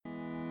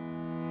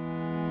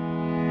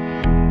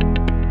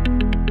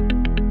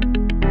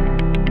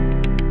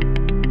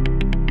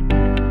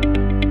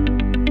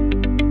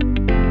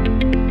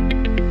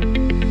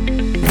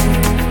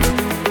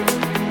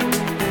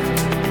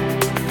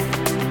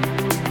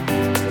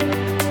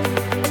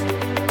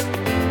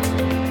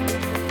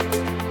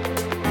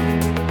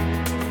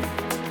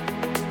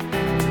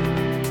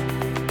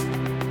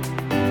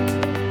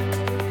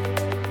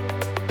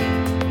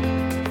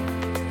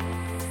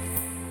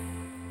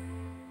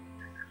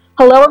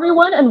Hello,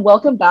 everyone, and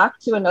welcome back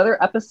to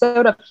another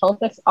episode of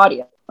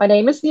healthXaudio. My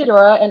name is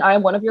Theodora, and I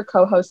am one of your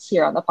co-hosts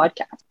here on the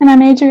podcast. And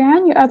I'm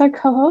Adrienne, your other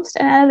co-host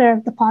and editor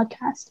of the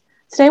podcast.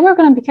 Today, we're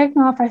going to be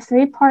kicking off our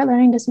three-part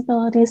Learning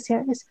Disabilities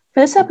series. For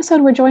this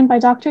episode, we're joined by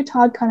Dr.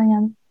 Todd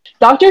Cunningham.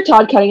 Dr.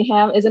 Todd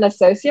Cunningham is an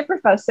associate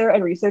professor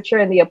and researcher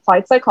in the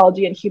Applied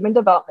Psychology and Human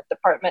Development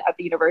Department at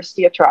the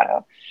University of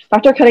Toronto.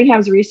 Dr.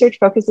 Cunningham's research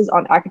focuses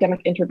on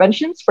academic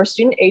interventions for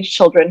student-aged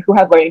children who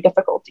have learning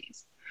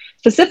difficulties.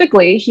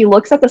 Specifically, he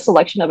looks at the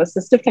selection of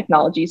assistive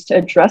technologies to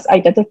address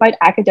identified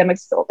academic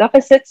skill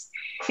deficits,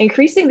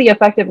 increasing the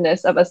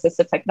effectiveness of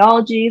assistive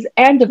technologies,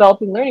 and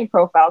developing learning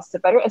profiles to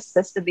better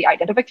assist in the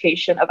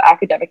identification of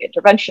academic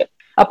intervention.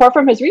 Apart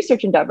from his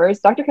research endeavors,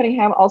 Dr.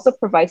 Cunningham also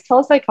provides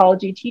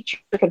telepsychology teacher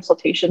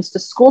consultations to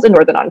schools in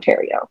Northern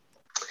Ontario.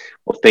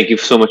 Well, thank you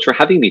so much for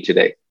having me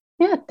today.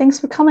 Yeah, thanks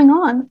for coming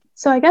on.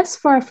 So I guess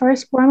for our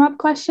first warm-up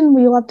question,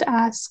 we love to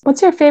ask,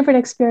 what's your favorite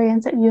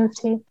experience at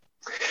UofT?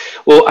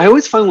 Well, I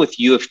always find with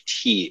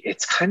UofT,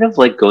 it's kind of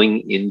like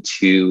going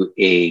into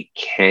a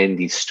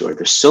candy store.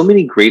 There's so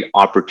many great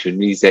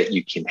opportunities that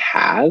you can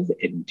have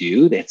and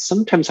do that it's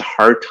sometimes a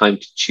hard time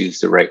to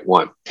choose the right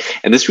one.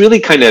 And this really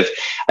kind of,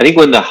 I think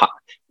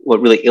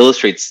what really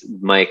illustrates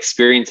my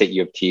experience at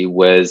UofT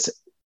was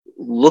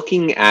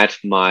looking at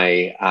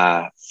my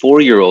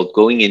 4-year-old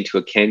going into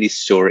a candy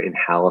store in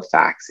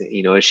Halifax.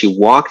 You know, as she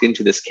walked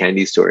into this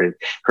candy store and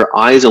her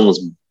eyes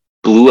almost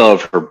blew out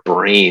of her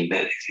brain.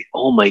 And I said,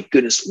 oh my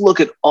goodness, look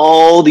at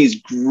all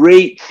these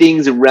great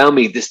things around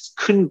me. Just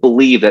couldn't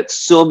believe that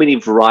so many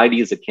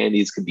varieties of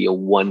candies could be in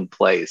one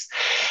place.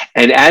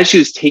 And as she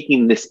was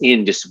taking this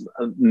in, just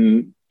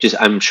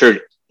I'm sure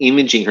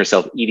imaging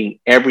herself eating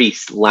every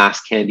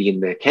last candy in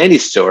the candy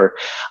store,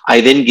 I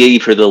then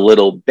gave her the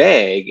little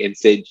bag and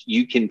said,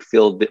 you can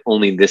fill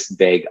only this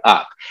bag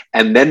up.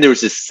 And then there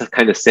was this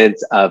kind of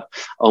sense of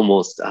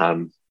almost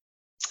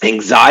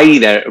anxiety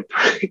that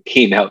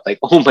came out, like,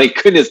 oh my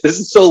goodness, this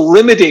is so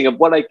limiting of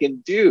what I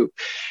can do.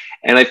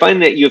 And I find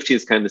that UofT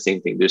is kind of the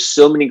same thing. There's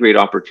so many great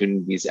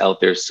opportunities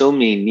out there, so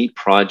many neat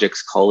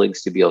projects,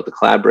 colleagues to be able to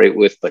collaborate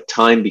with, but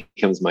time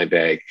becomes my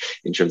bag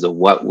in terms of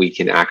what we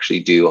can actually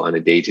do on a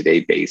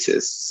day-to-day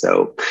basis.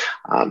 So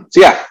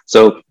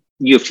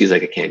UofT is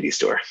like a candy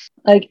store.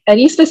 Like,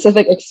 any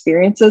specific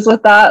experiences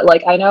with that?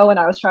 Like, I know when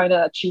I was trying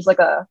to choose like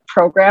a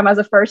program as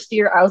a first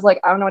year, I was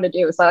like, I don't know what to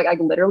do. So I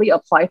literally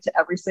applied to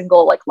every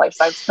single like life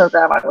science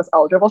program I was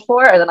eligible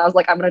for. And then I was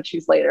like, I'm going to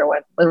choose later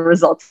when the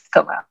results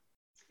come out.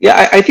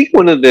 Yeah, I think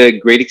one of the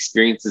great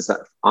experiences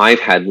that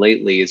I've had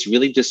lately is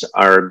really just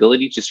our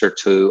ability to start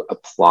to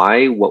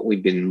apply what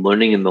we've been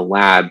learning in the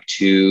lab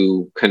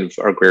to kind of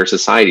our greater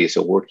society.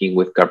 So working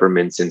with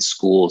governments and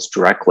schools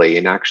directly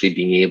and actually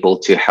being able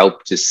to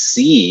help to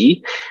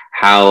see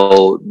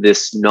how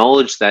this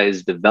knowledge that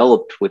is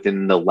developed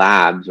within the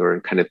labs or in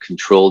kind of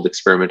controlled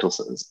experimental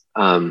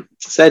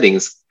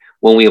settings,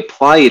 when we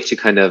apply it to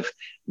kind of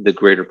the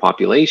greater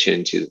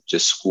population, to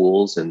just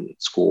schools and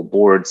school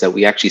boards, that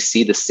we actually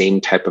see the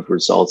same type of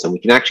results and we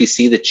can actually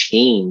see the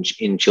change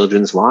in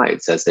children's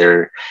lives as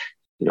they're,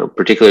 you know,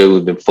 particularly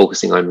we've been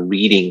focusing on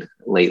reading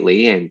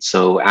lately. And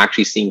so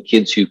actually seeing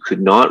kids who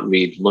could not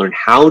read learn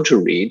how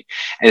to read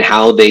and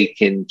how they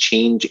can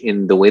change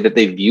in the way that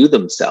they view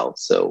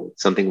themselves. So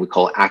something we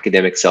call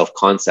academic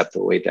self-concept,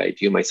 the way that I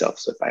view myself.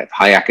 So if I have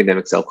high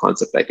academic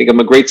self-concept, I think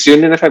I'm a great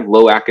student. And if I have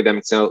low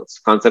academic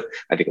self-concept,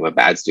 I think I'm a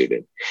bad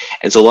student.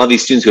 And so a lot of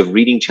these students who have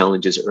reading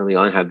challenges early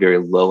on have very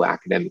low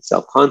academic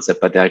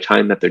self-concept, but by the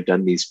time that they're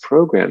done these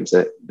programs,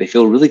 they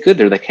feel really good.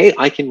 They're like, hey,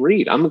 I can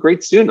read. I'm a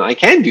great student. I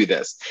can do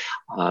this.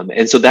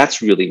 And so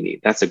that's really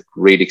neat. That's a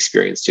great experience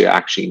to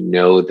actually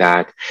know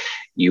that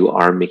you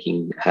are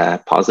making a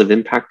positive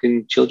impact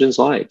in children's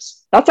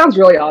lives. That sounds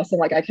really awesome.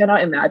 Like, I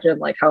cannot imagine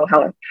like how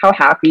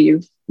happy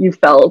you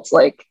felt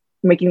like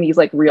making these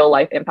like real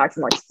life impacts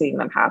and like seeing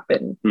them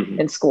happen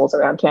in schools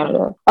around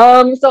Canada.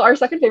 So our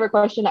second favorite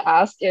question to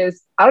ask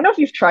is, I don't know if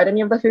you've tried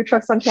any of the food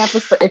trucks on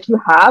campus, but if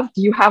you have,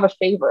 do you have a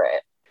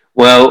favorite?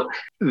 Well,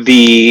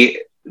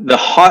 the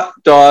hot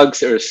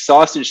dogs or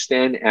sausage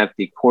stand at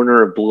the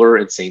corner of Bloor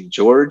and St.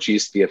 George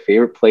used to be a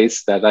favorite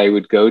place that I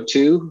would go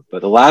to.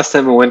 But the last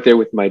time I went there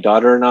with my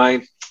daughter and I,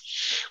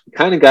 we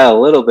kind of got a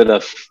little bit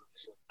of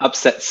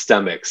upset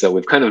stomach. So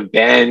we've kind of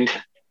banned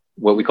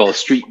what we call a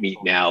street meat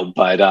now.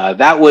 But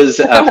that was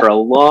for a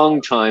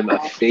long time a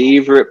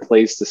favorite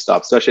place to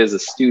stop, especially as a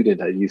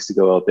student. I used to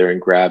go out there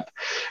and grab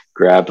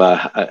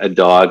a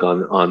dog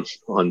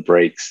on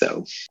break.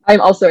 So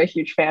I'm also a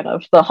huge fan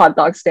of the hot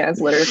dog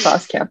stands littered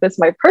across campus.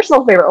 My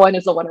personal favorite one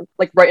is the one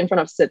like right in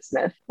front of Sid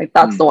Smith. Like,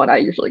 that's the one I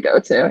usually go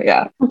to. Yeah,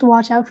 I'll have to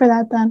watch out for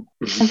that then.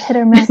 I've hit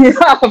or miss.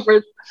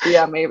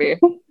 Yeah, maybe.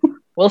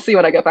 We'll see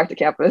when I get back to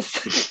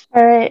campus.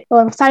 All right.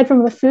 Well, aside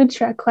from the food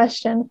truck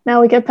question,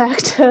 now we get back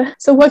to,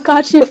 so what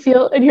got you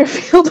in your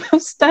field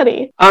of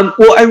study?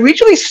 Well, I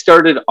originally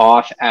started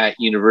off at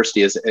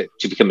university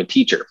to become a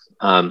teacher.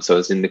 So I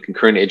was in the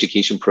concurrent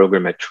education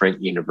program at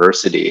Trent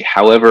University.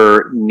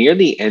 However, near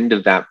the end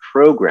of that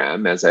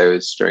program, as I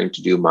was starting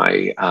to do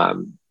my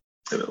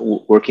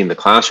working in the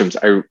classrooms,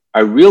 I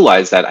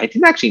realized that I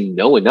didn't actually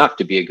know enough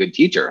to be a good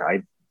teacher.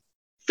 I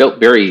felt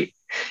very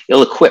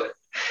ill-equipped.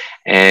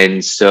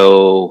 And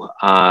so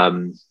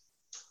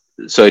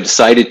I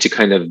decided to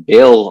kind of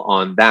bail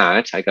on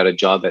that. I got a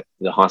job at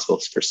the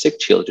hospitals for sick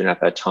children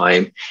at that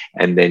time,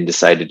 and then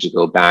decided to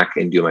go back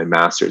and do my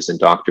master's and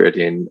doctorate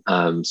in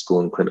school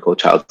and clinical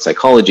child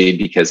psychology,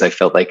 because I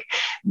felt like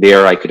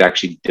there I could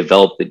actually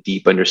develop the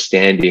deep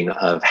understanding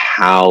of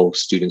how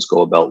students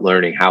go about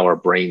learning, how our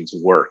brains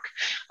work,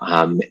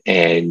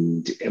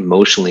 and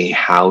emotionally,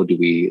 how do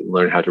we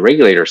learn how to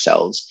regulate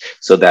ourselves,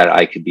 so that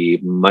I could be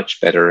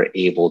much better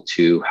able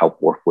to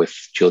help work with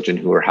children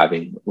who are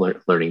having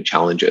learning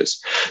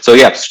challenges. So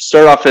yeah,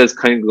 started off as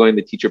kind of going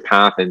the teacher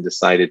path and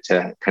decided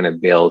to kind of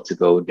bail to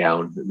go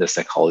down the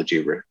psychology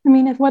route. I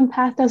mean, if one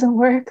path doesn't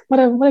work, what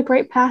a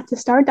great path to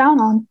start down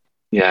on.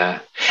 Yeah,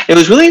 it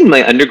was really in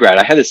my undergrad.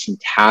 I had this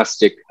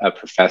fantastic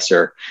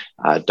professor,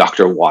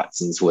 Dr.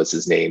 Watson's was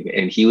his name,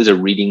 and he was a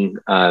reading,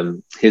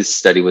 his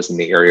study was in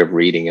the area of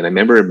reading. And I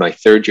remember in my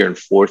third year and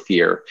fourth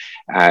year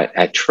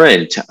at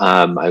Trent,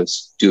 I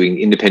was doing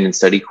independent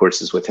study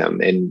courses with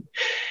him. And,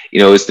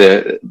 it was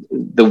the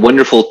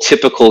wonderful,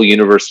 typical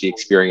university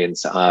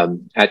experience.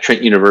 At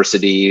Trent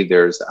University,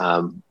 there's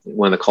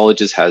one of the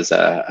colleges has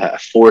a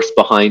forest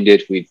behind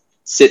it. We'd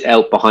sit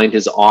out behind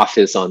his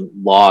office on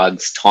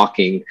logs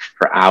talking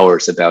for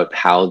hours about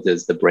how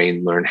does the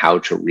brain learn how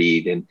to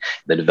read, and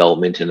the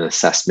development and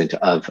assessment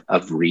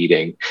of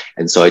reading.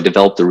 And so I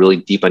developed a really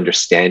deep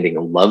understanding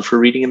and love for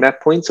reading at that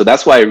point. So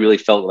that's why I really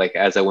felt like,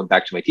 as I went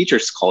back to my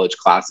teacher's college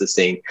classes,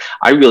 saying,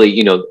 I really,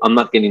 I'm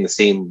not getting the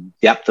same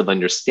depth of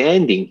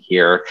understanding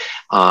here.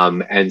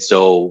 And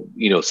so,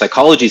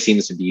 psychology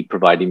seems to be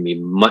providing me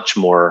much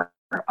more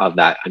of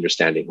that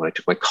understanding. When I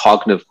took my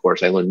cognitive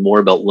course, I learned more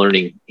about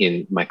learning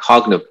in my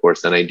cognitive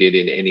course than I did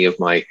in any of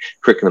my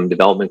curriculum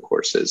development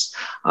courses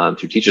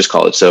through Teachers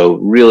College. So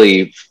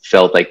really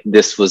felt like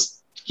this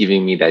was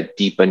giving me that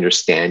deep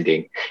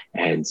understanding.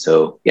 And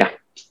so, yeah,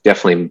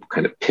 definitely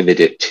kind of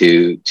pivoted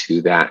to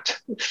that,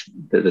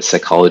 the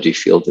psychology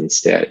field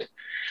instead.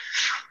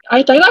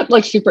 I find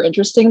that super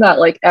interesting that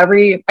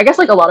I guess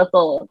a lot of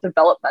the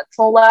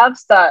developmental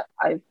labs that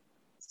I've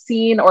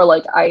seen, or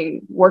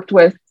I worked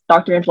with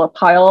Dr. Angela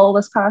Pyle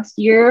this past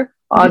year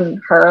on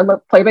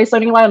her play-based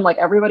learning lab, and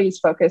everybody's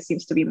focus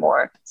seems to be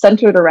more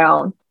centered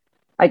around,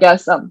 I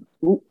guess,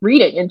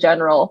 reading in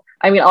general.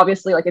 I mean,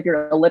 obviously, if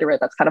you're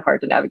illiterate, that's kind of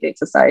hard to navigate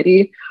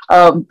society.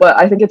 But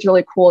I think it's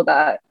really cool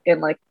that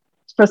in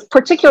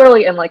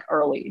particularly in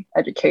early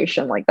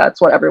education, that's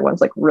what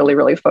everyone's really,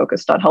 really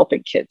focused on,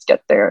 helping kids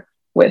get there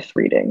with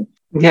reading.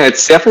 Yeah,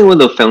 it's definitely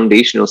one of the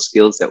foundational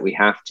skills that we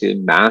have to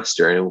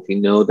master. And if we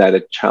know that a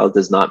child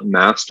does not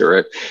master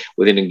it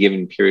within a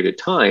given period of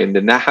time,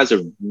 then that has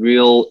a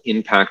real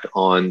impact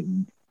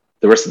on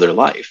the rest of their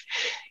life.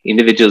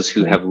 Individuals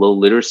who have low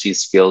literacy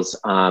skills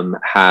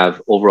have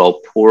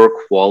overall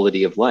poor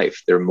quality of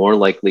life. They're more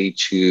likely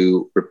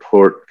to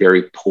report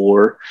very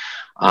poor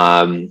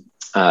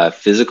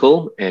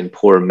physical and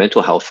poor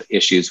mental health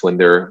issues when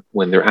they're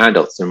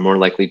adults. They're more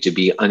likely to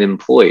be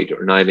unemployed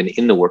or not even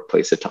in the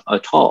workplace at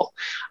all.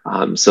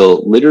 So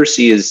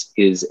literacy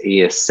is a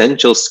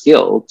essential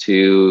skill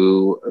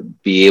to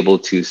be able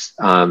to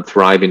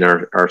thrive in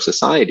our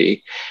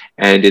society,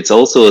 and it's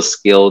also a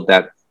skill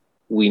that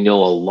we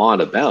know a lot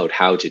about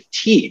how to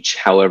teach.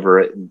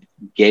 However,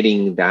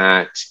 getting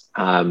that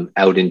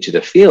out into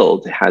the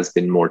field has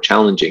been more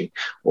challenging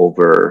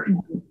over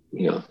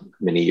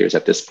many years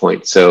at this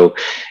point. So,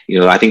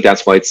 I think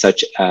that's why it's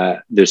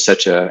there's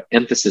such a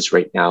emphasis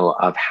right now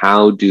of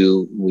how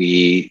do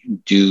we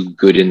do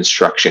good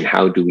instruction?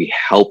 How do we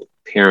help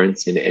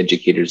parents and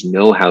educators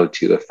know how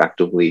to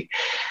effectively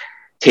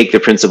take the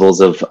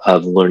principles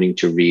of learning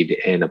to read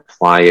and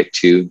apply it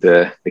to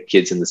the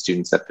kids and the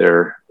students that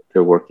they're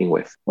working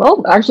with?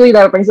 Well, actually,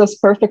 that brings us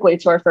perfectly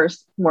to our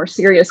first more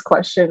serious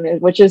question,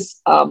 which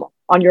is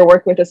on your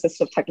work with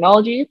assistive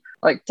technology.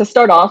 To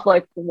start off,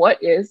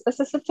 what is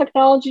assistive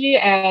technology,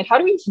 and how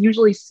do we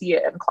usually see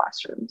it in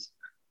classrooms?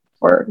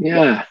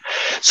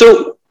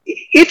 So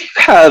if you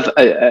have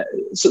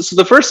so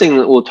the first thing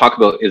that we'll talk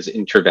about is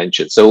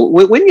intervention. So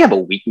when you have a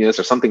weakness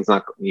or something's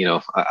not,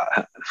 you're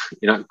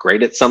not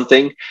great at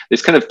something,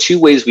 there's kind of two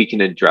ways we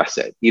can address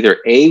it. Either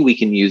A, we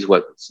can use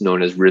what's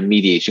known as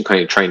remediation,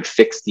 kind of try and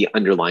fix the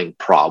underlying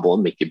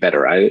problem, make you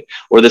better at it.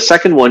 Or the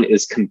second one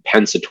is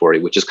compensatory,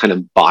 which is kind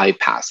of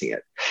bypassing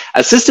it.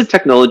 Assistive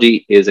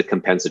technology is a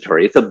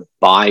compensatory. It's a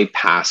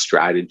bypass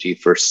strategy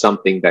for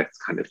something that's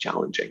kind of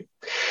challenging.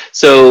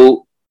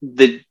 So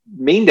the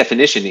main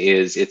definition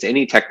is it's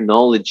any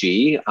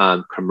technology,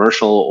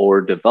 commercial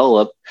or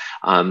developed,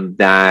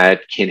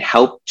 that can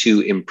help to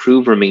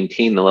improve or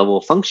maintain the level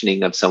of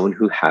functioning of someone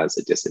who has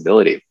a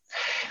disability.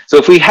 So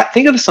if we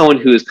think of someone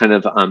who is kind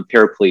of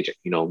paraplegic,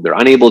 they're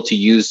unable to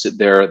use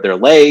their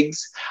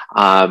legs.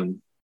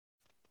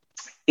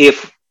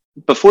 If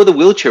before the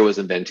wheelchair was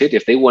invented,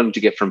 if they wanted to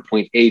get from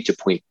point A to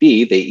point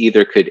B, they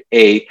either could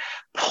A,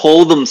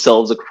 pull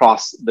themselves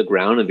across the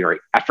ground, a very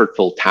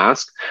effortful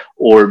task,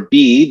 or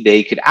B,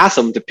 they could ask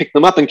them to pick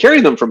them up and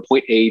carry them from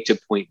point A to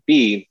point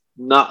B,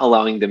 not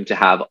allowing them to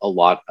have a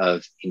lot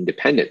of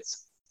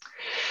independence.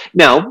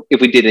 Now, if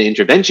we did an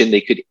intervention,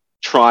 they could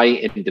try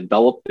and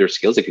develop their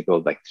skills. They could go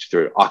like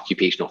through an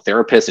occupational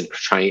therapist and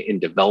try and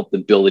develop the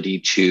ability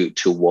to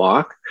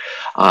walk,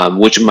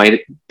 which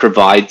might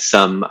provide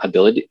some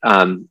ability,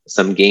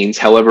 some gains.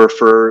 However,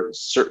 for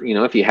certain,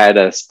 if you had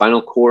a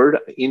spinal cord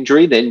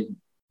injury, then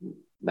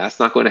that's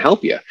not going to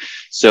help you.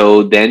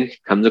 So then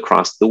comes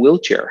across the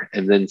wheelchair,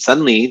 and then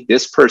suddenly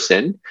this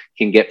person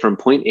can get from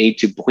point A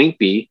to point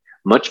B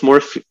much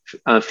more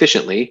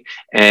efficiently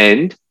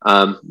and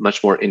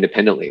much more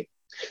independently.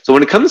 So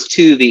when it comes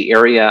to the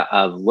area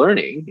of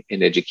learning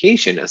and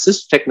education,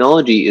 assistive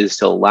technology is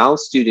to allow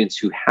students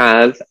who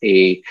have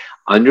a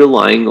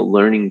underlying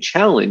learning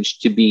challenge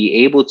to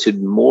be able to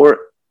more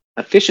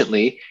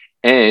efficiently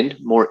and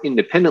more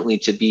independently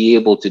to be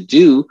able to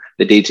do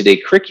the day-to-day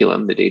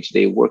curriculum, the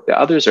day-to-day work that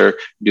others are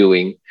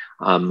doing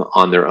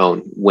on their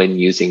own when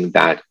using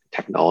that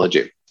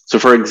technology. So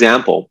for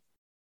example,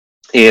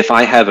 if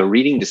I have a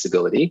reading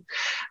disability,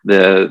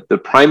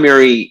 the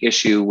primary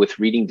issue with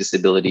reading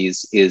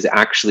disabilities is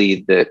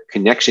actually the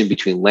connection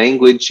between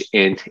language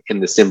and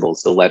the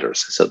symbols, the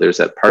letters. So there's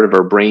a part of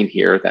our brain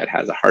here that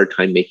has a hard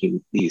time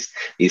making these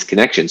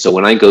connections. So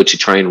when I go to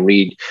try and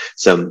read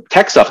some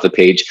text off the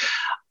page,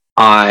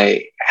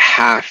 I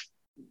have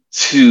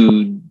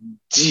to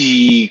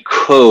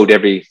decode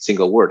every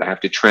single word. I have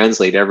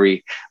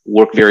to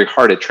work very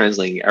hard at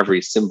translating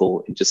every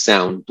symbol into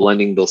sound,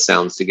 blending those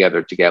sounds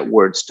together to get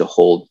words to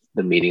hold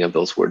the meaning of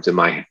those words in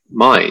my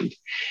mind.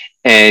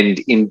 And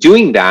in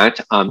doing that,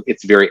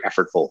 it's very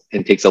effortful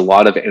and takes a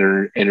lot of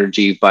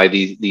energy by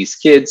these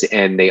kids,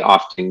 and they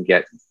often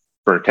get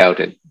burnt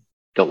out and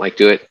don't like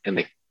to do it, and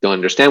they don't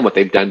understand what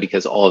they've done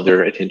because all of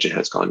their attention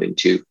has gone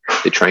into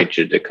the trying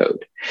to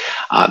decode.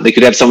 They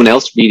could have someone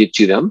else read it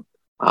to them,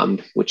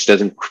 which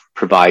doesn't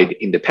provide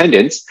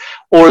independence,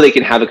 or they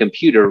can have a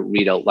computer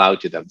read out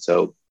loud to them.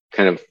 So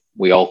kind of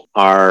we all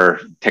are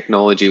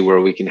technology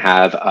where we can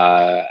have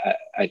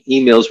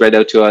emails read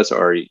out to us,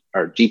 or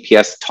our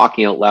GPS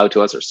talking out loud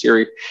to us, or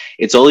Siri.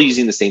 It's all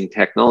using the same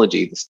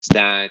technology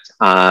that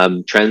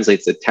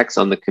translates the text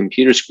on the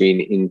computer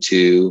screen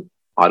into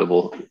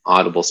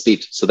audible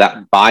speech. So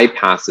that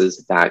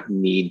bypasses that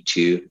need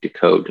to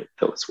decode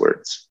those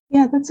words.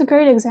 Yeah, that's a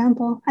great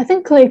example. I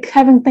think like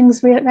having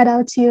things read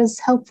out to you is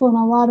helpful in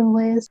a lot of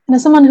ways. And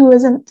as someone who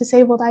isn't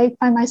disabled, I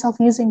find myself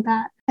using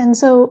that. And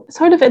so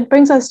sort of it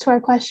brings us to our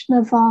question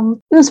of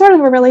sort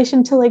of a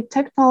relation to like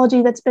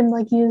technology that's been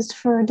like used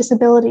for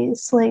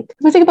disabilities. Like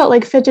if we think about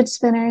like fidget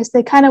spinners,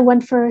 they kind of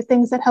went for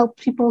things that help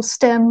people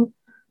stimulate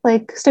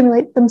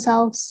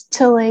themselves,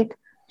 to like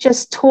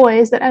just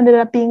toys that ended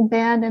up being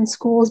banned in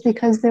schools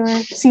because they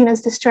were seen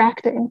as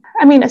distracting.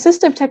 I mean,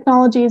 assistive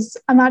technologies,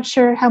 I'm not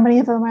sure how many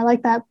of them are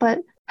like that, but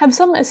have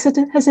some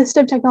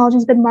assistive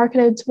technologies been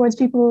marketed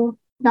towards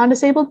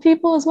non-disabled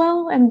people as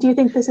well? And do you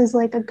think this is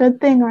like a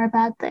good thing or a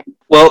bad thing?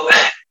 Well,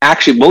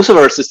 actually, most of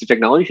our assistive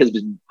technology has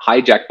been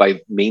hijacked by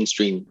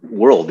mainstream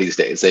world these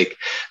days.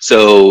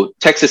 So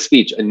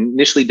text-to-speech,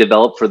 initially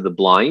developed for the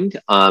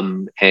blind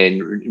and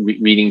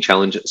reading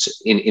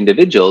challenges in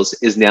individuals,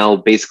 is now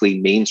basically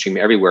mainstream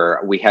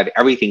everywhere. We have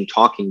everything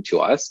talking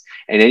to us.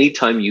 And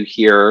anytime you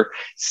hear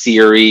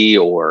Siri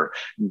or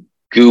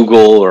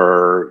Google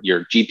or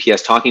your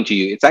GPS talking to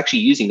you, it's actually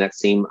using that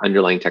same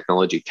underlying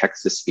technology,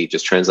 text-to-speech,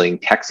 is translating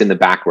text in the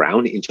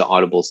background into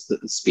audible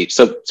speech.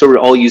 So we're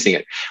all using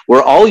it.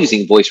 We're all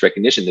using voice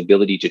recognition, the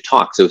ability to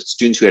talk. So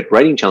students who had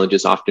writing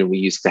challenges, often we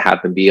used to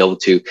have them be able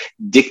to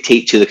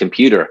dictate to the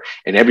computer.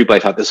 And everybody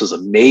thought this was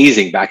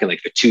amazing back in like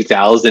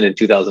 2000 and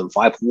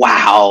 2005.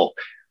 Wow.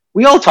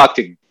 We all talk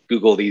to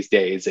Google these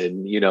days,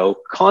 and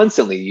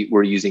constantly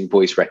we're using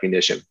voice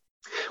recognition.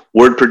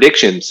 Word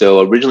prediction.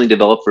 So originally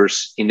developed for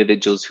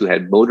individuals who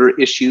had motor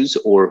issues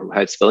or who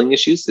had spelling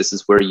issues. This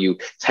is where you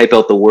type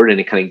out the word and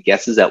it kind of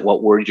guesses at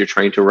what word you're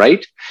trying to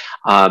write.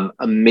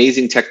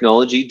 Amazing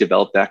technology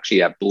developed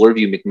actually at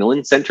Bloorview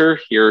Macmillan Center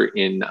here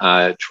in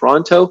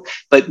Toronto,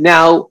 but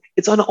now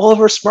it's on all of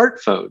our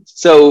smartphones.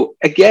 So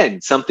again,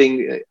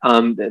 something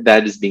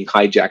that is being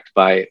hijacked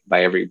by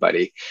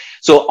everybody.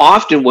 So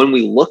often when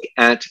we look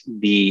at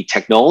the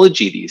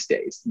technology these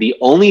days, the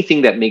only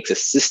thing that makes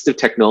assistive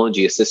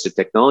technology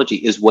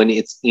is when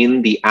it's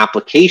in the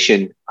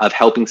application of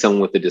helping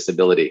someone with a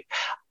disability.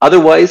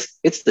 Otherwise,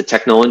 it's the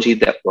technology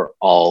that we're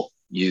all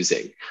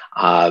using.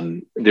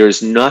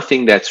 There's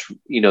nothing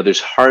there's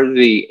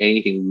hardly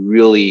anything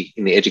really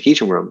in the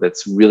education realm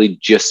that's really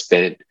just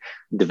been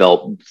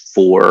developed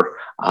for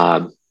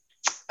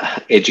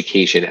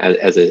education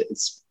as a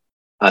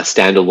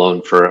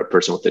standalone for a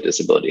person with a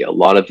disability. A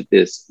lot of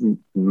this,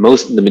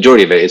 the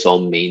majority of it is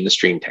all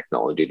mainstream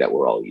technology that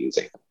we're all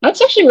using.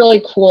 That's actually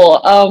really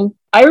cool.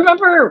 I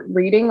remember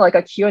reading like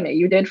a Q&A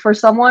you did for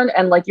someone,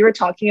 and like you were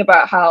talking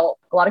about how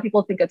a lot of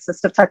people think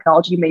assistive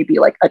technology may be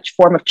like a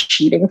form of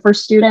cheating for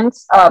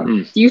students.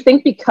 Do you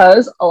think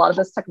because a lot of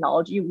this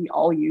technology we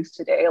all use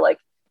today, like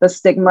the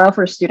stigma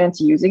for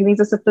students using these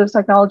assistive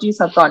technologies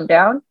have gone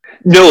down?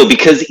 No,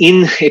 because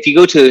if you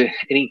go to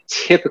any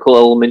typical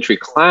elementary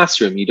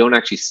classroom, you don't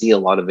actually see a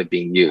lot of it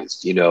being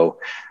used, you know.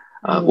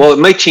 Well, it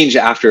might change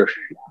after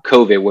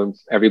COVID when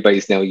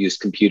everybody's now used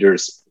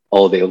computers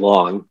all day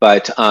long,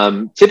 but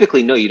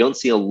typically, no, you don't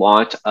see a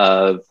lot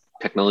of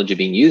technology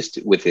being used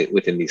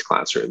within these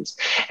classrooms.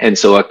 And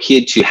so a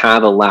kid to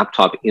have a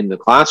laptop in the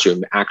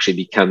classroom actually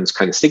becomes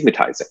kind of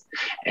stigmatizing.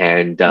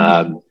 And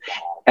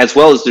as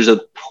well as there's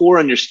a poor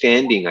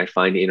understanding, I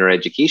find, in our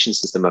education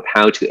system of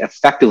how to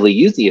effectively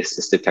use the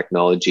assistive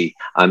technology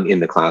in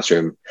the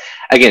classroom.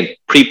 Again,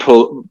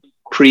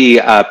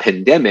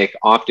 pre-pandemic,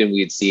 often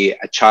we'd see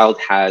a child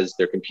has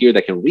their computer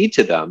that can read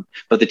to them,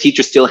 but the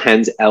teacher still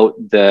hands out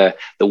the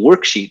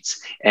worksheets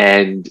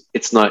and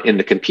it's not in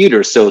the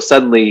computer. So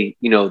suddenly,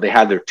 you know, they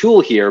have their tool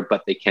here,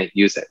 but they can't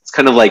use it. It's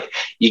kind of like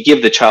you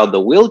give the child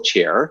the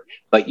wheelchair,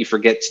 but you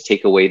forget to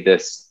take away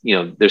this, you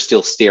know, there's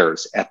still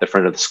stairs at the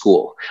front of the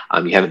school.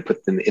 You haven't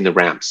put them in the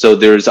ramp. So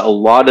there's a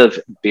lot of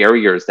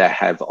barriers that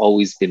have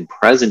always been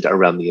present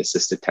around the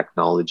assistive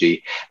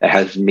technology that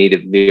has made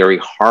it very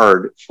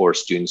hard for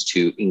students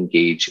to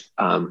engage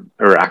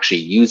or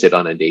actually use it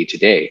on a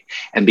day-to-day.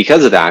 And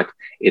because of that,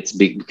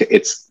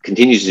 it's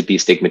continues to be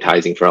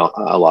stigmatizing for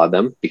a lot of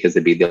them because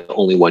they'd be the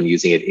only one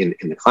using it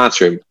in the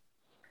classroom,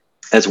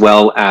 as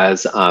well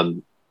as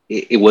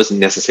it wasn't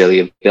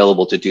necessarily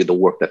available to do the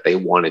work that they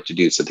wanted to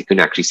do, so they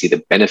couldn't actually see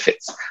the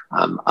benefits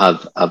of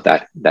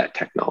that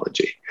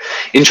technology.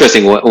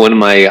 Interesting. One of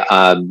my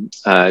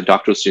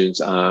doctoral students,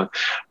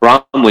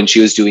 Ram, when she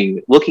was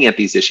looking at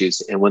these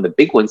issues, and one of the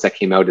big ones that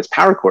came out is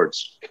power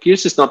cords.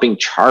 Computers just not being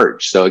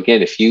charged. So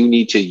again, if you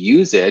need to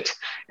use it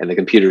and the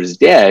computer is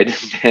dead,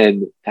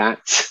 then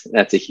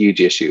that's a huge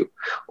issue.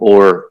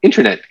 Or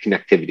internet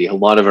connectivity. A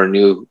lot of our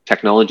new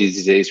technologies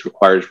these days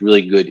requires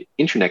really good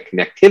internet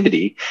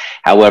connectivity.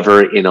 However,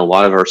 in a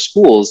lot of our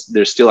schools,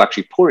 there's still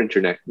actually poor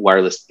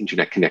wireless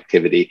internet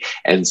connectivity,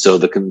 and so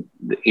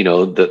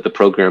the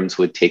programs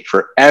would take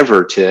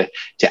forever to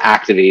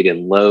activate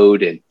and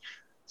load, and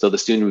so the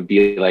student would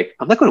be like,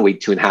 "I'm not going to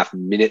wait 2.5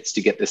 minutes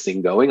to get this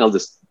thing going. I'll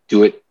just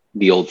do it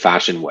the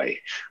old-fashioned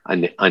way,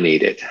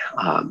 unaided."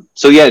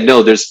 So yeah,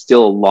 no, there's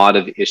still a lot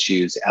of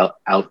issues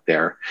out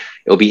there.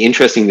 It'll be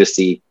interesting to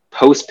see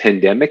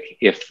post-pandemic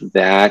if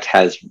that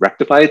has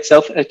rectified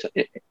itself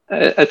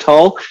at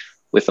all,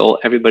 with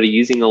everybody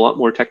using a lot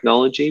more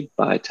technology,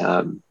 but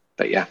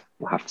yeah,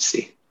 we'll have to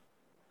see.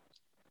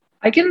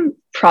 I can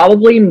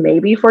probably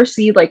maybe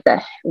foresee like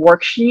the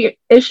worksheet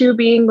issue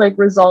being like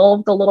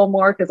resolved a little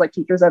more, because like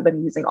teachers have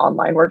been using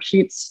online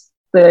worksheets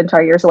the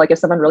entire year. So like if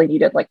someone really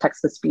needed like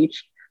text to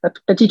speech,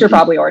 the teacher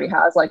probably already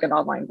has like an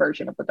online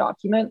version of the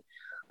document.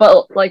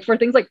 But like for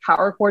things like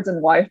power cords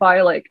and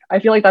Wi-Fi, like I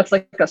feel like that's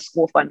like a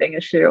school funding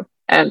issue.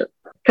 And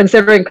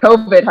considering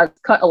COVID has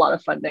cut a lot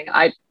of funding,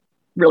 I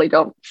really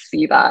don't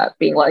see that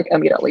being like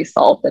immediately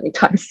solved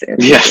anytime soon.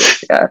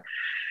 Yes.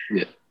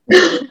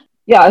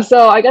 Yeah.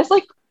 So I guess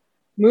like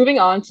moving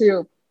on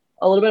to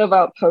a little bit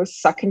about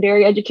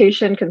post-secondary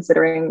education,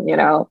 considering, you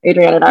know,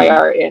 Adrienne and I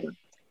are in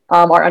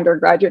our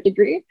undergraduate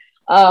degree.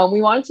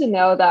 We wanted to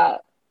know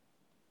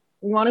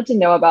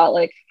about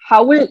like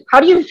how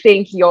do you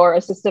think your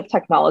assistive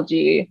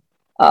technology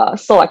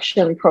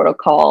selection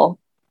protocol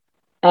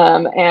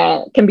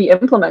and can be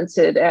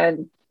implemented,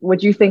 and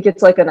would you think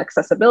it's like an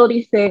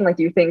accessibility thing? Like,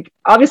 do you think,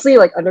 obviously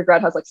like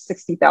undergrad has like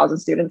 60,000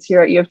 students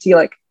here at UofT,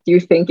 like do you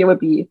think it would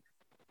be,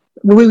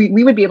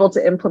 we would be able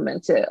to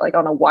implement it like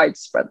on a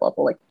widespread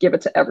level, like give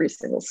it to every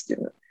single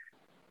student?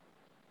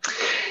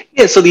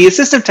 Yeah, so the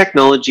assistive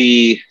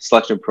technology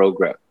selection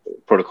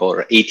protocol,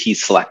 or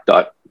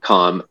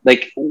atselect.com,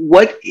 like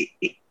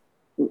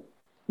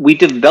we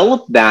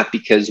developed that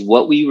because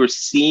what we were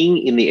seeing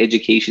in the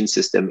education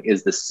system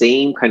is the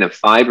same kind of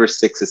 5 or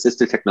 6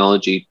 assistive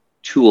technology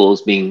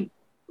tools being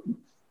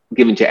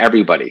given to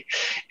everybody,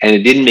 and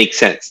it didn't make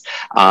sense.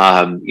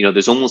 You know,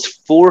 there's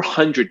almost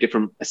 400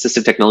 different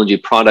assistive technology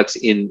products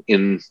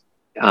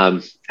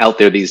out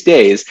there these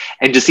days,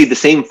 and to see the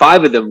same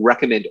 5 of them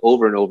recommend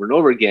over and over and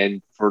over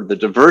again for the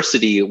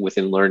diversity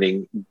within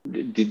learning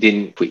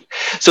didn't tweak.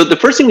 So the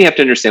first thing we have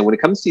to understand when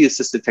it comes to the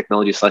assistive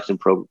technology selection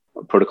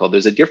protocol,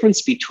 there's a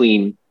difference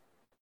between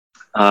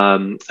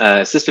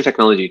assistive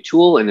technology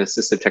tool and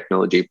assistive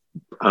technology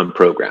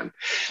program.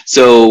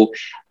 So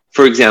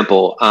for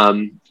example,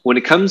 when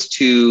it comes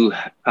to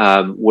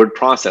word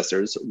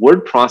processors,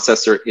 word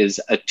processor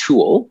is a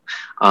tool,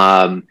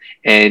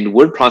 and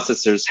word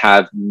processors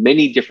have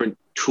many different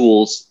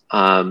tools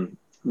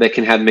that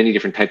can have many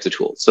different types of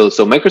tools. So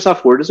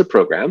Microsoft Word is a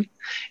program,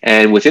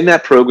 and within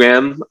that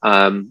program,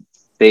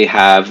 they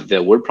have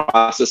the word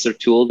processor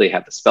tool, they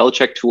have the spell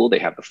check tool, they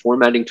have the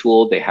formatting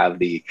tool, they have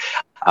the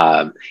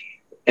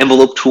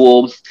envelope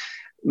tool.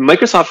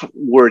 Microsoft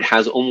Word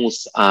has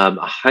almost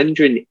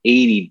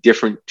 180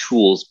 different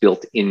tools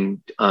built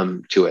in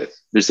to it.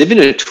 There's even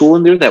a tool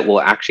in there that will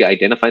actually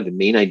identify the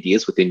main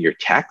ideas within your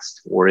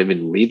text, or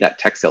even read that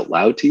text out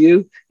loud to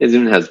you. It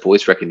even has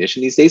voice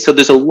recognition these days. So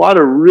there's a lot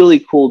of really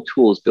cool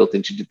tools built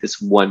into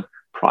this one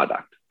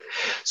product.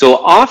 So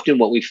often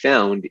what we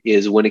found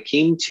is when it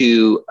came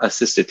to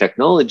assistive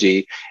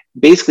technology,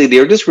 basically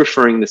they're just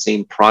referring the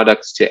same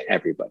products to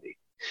everybody.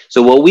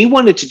 So what we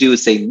wanted to do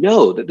is say,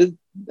 no,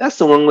 that's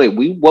the wrong way.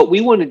 What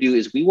we want to do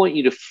is we want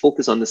you to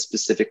focus on the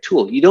specific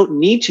tool. You don't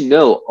need to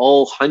know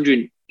all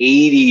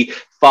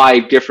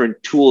 185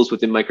 different tools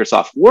within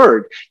Microsoft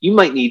Word. You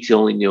might need to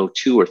only know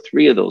 2 or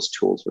 3 of those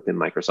tools within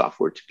Microsoft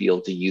Word to be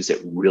able to use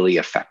it really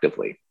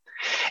effectively.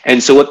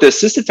 And so what the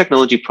assistive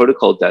technology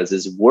protocol does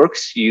is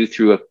works you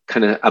through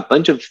a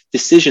bunch of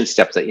decision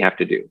steps that you have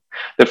to do.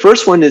 The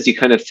first one is you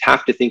kind of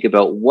have to think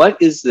about what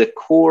is the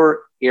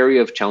core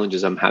area of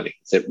challenges I'm having.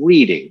 Is it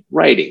reading,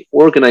 writing,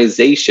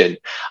 organization?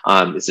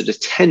 Is it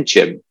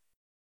attention,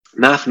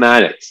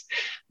 mathematics?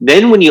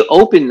 Then when you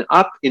open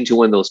up into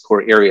one of those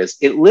core areas,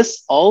 it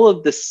lists all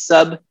of the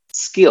sub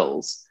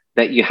skills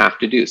that you have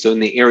to do. So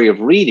in the area of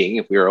reading,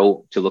 if we are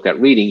to look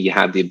at reading, you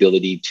have the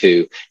ability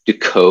to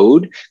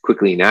decode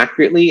quickly and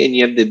accurately, and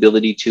you have the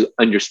ability to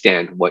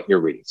understand what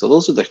you're reading. So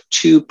those are the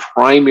 2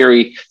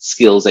 primary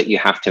skills that you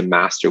have to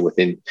master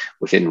within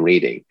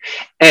reading.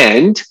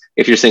 And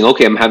if you're saying,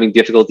 okay, I'm having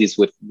difficulties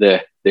with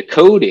the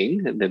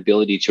coding and the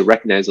ability to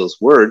recognize those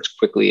words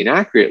quickly and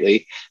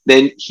accurately,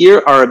 then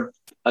here are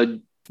a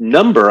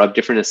number of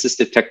different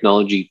assistive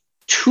technology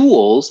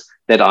tools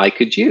that I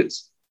could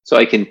use. So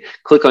I can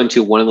click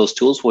onto one of those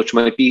tools, which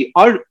might be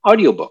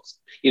audiobooks.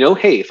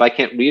 Hey, if I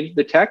can't read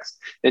the text,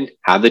 then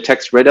have the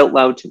text read out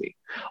loud to me.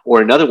 Or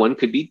another one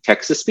could be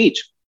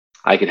text-to-speech.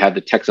 I could have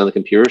the text on the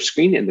computer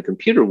screen and the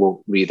computer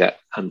will read that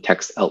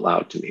text out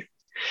loud to me.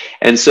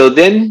 And so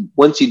then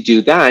once you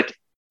do that,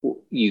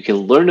 you can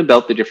learn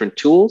about the different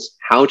tools,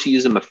 how to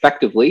use them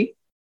effectively,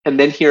 and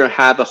then here I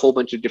have a whole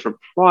bunch of different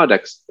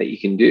products that you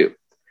can do.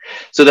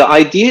 So the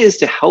idea is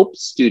to help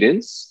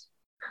students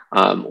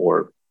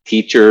or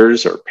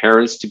teachers or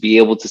parents to be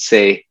able to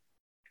say,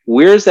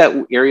 where's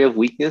that area of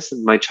weakness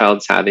that my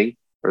child's having,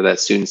 or that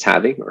student's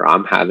having, or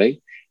I'm having?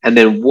 And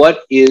then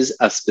what is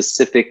a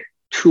specific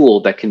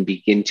tool that can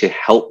begin to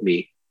help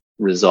me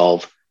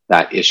resolve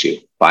that issue,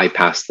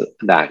 bypass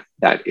that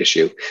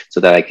issue,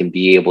 so that I can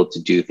be able to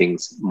do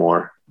things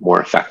more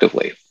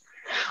effectively.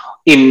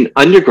 In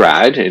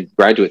undergrad and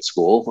graduate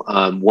school,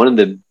 one of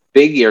the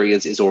big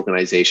areas is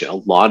organization. A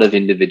lot of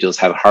individuals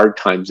have hard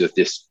times with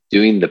this,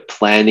 doing the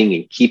planning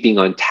and keeping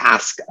on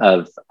task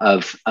of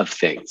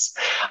things.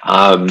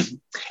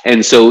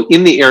 And so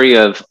in the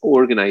area of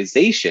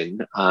organization,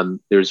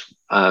 there's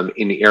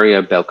in the area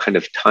about kind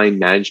of time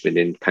management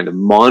and kind of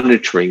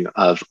monitoring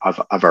of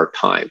our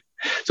time.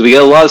 So we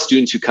get a lot of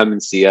students who come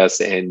and see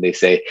us and they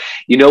say,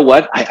 you know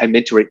what, I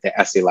meant to write the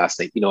essay last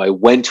night. I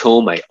went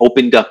home, I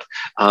opened up,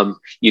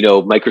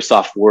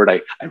 Microsoft Word,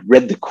 I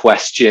read the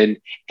question,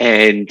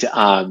 and,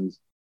 I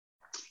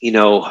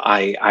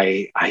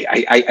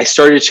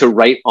started to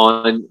write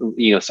on,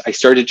 I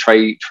started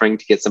trying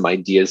to get some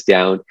ideas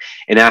down.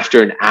 And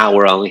after an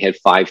hour, I only had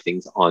 5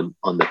 things on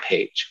the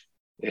page.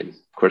 And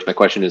of course, my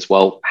question is,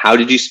 well, how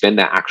did you spend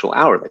that actual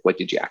hour? Like, what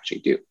did you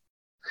actually do?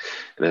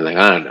 And they're like,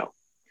 I don't know.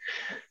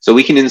 So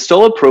we can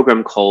install a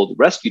program called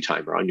Rescue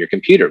Timer on your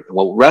computer. And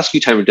what Rescue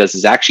Timer does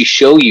is actually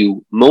show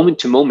you moment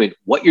to moment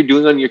what you're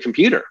doing on your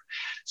computer.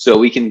 So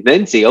we can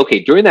then say,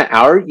 okay, during that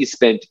hour, you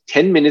spent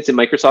 10 minutes in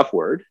Microsoft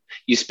Word.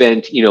 You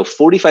spent,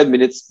 45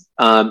 minutes,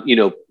 playing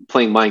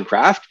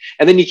Minecraft.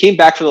 And then you came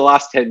back for the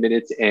last 10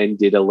 minutes and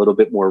did a little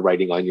bit more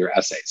writing on your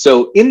essay.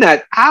 So in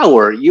that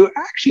hour, you're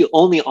actually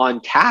only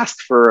on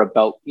task for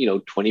about,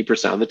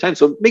 20% of the time.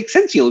 So it makes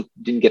sense you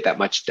didn't get that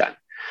much done.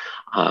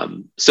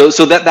 So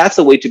that's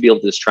the way to be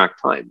able to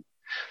track time.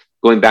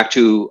 Going back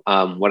to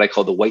what I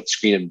call the white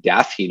screen of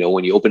death,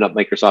 when you open up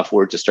Microsoft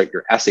Word to start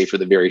your essay for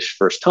the very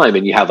first time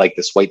and you have like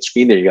this white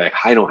screen there, you're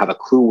like, I don't have a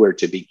clue where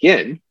to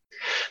begin.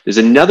 There's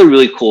another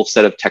really cool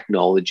set of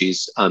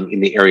technologies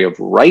in the area of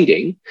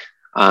writing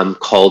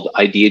called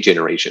idea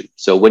generation.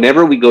 So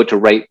whenever we go to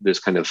write, there's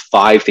kind of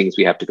 5 things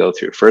we have to go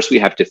through. First, we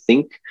have to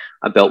think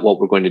about what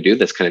we're going to do.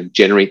 That's kind of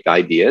generate the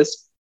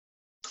ideas.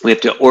 We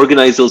have to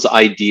organize those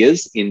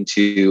ideas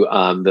into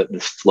the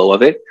flow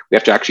of it. We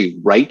have to actually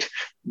write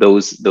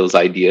those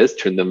ideas,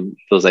 turn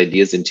those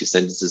ideas into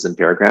sentences and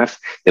paragraphs.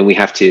 Then we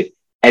have to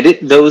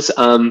edit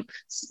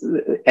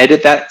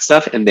that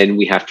stuff, and then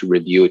we have to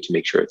review it to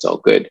make sure it's all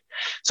good.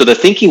 So the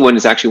thinking one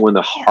is actually one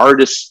of the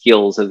hardest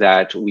skills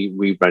that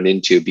we run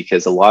into,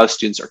 because a lot of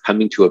students are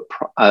coming to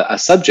a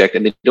subject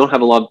and they don't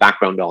have a lot of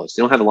background knowledge.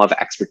 They don't have a lot of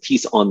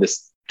expertise on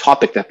this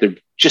topic that they're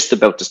just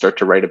about to start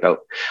to write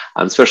about,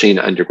 especially in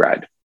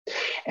undergrad.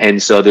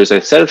 And so there's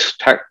a set of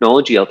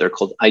technology out there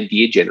called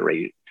idea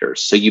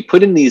generators. So you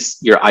put in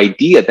your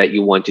idea that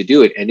you want to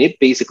do it, and it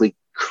basically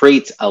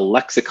creates a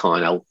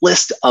lexicon, a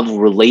list of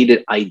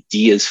related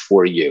ideas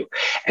for you.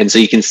 And so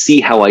you can see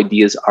how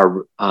ideas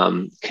are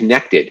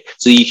connected.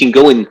 So you can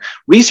go and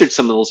research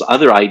some of those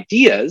other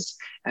ideas.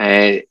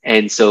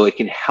 And so it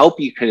can help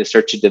you kind of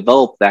start to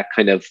develop that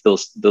kind of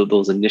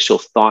those initial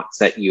thoughts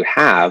that you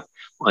have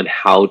on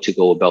how to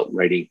go about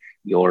writing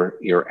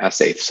your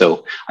essay.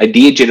 So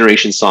idea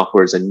generation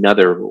software is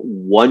another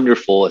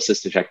wonderful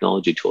assistive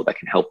technology tool that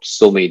can help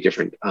so many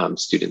different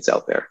students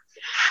out there.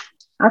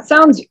 That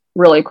sounds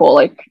really cool.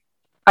 Like,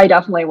 I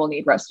definitely will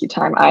need rescue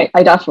time. I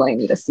definitely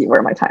need to see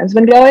where my time's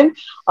been going.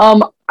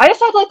 I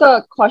just had like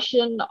a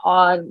question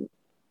on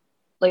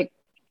like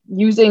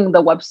using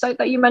the website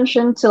that you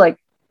mentioned to like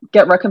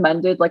get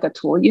recommended like a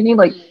tool you need.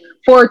 Like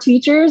for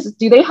teachers,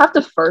 do they have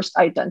to first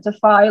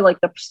identify like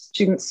the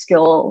student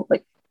skill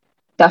like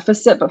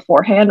deficit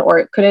beforehand,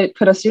 or could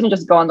a student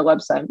just go on the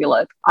website and be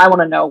like, I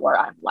want to know where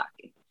I'm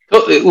lacking?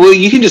 Well,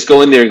 you can just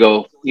go in there and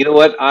go, you know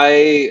what,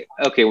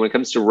 okay, when it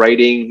comes to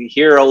writing,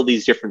 here are all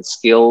these different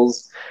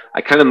skills.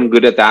 I kind of am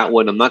good at that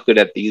one. I'm not good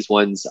at these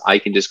ones. I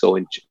can just go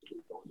and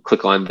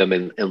click on them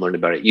and learn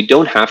about it. You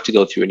don't have to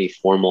go through any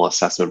formal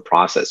assessment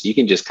process. You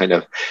can just kind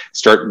of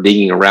start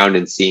digging around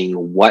and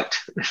seeing what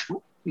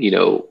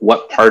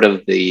part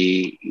of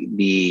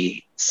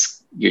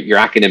your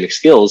academic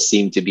skills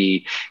seem to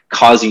be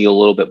causing you a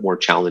little bit more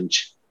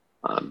challenge.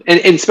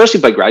 And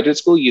especially by graduate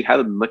school, you have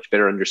a much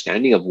better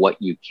understanding of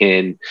what you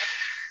can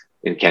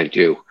and can't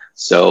do.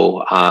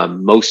 So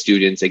most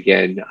students,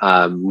 again,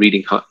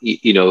 reading,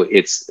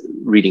 it's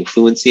reading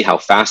fluency, how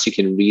fast you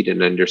can read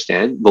and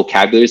understand.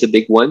 Vocabulary is a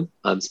big one,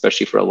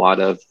 especially for a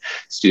lot of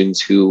students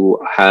who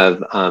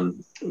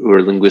who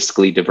are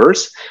linguistically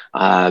diverse.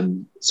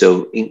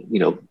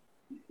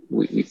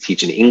 We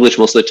teach in English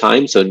most of the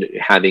time, so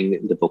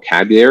having the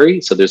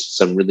vocabulary. So there's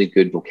some really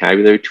good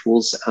vocabulary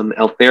tools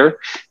out there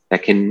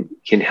that can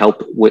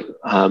help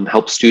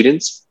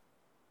students.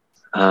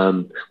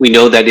 We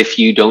know that if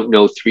you don't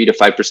know 3 to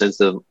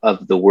 5%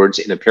 of the words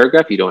in a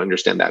paragraph, you don't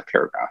understand that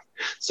paragraph.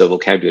 So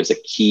vocabulary is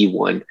a key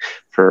one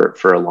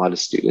for a lot of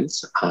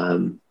students.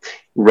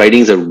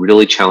 Writing is a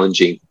really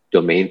challenging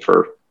domain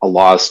for a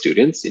lot of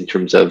students in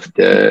terms of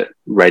the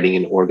writing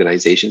and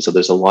organization. So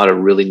there's a lot of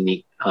really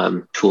neat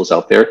tools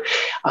out there.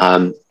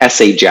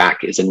 Essay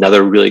Jack is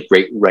another really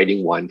great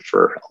writing one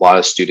for a lot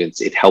of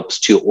students. It helps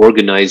to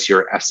organize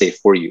your essay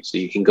for you. So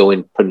you can go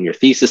and put in your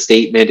thesis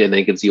statement, and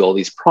then it gives you all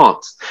these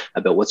prompts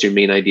about what's your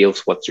main idea,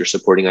 what's your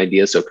supporting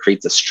idea. So it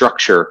creates a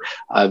structure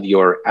of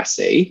your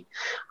essay.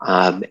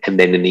 And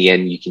then in the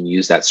end, you can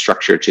use that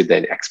structure to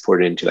then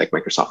export it into like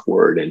Microsoft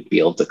Word and be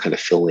able to kind of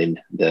fill in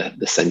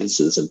the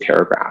sentences and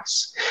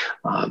paragraphs.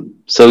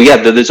 So yeah,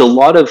 there's a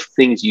lot of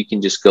things you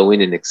can just go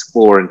in and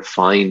explore and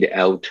find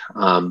out,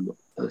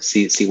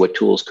 see what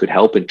tools could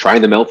help, and try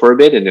them out for a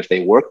bit. And if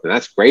they work, then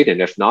that's great.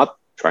 And if not,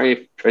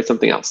 try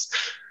something else.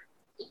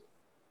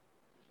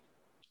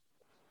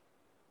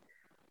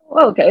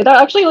 Well, okay,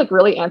 that actually like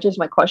really answers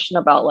my question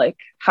about like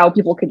how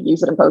people could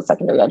use it in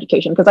post-secondary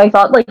education, because I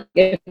thought like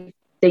if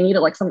they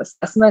needed like some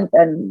assessment,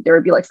 then there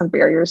would be like some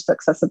barriers to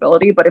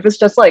accessibility. But if it's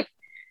just like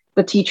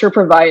the teacher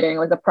providing,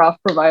 like the prof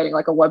providing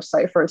like a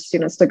website for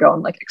students to go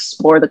and like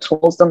explore the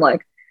tools, then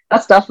like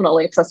that's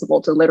definitely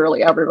accessible to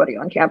literally everybody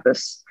on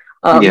campus.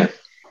 Yeah.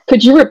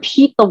 Could you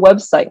repeat the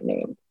website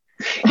name?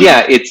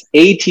 Yeah, it's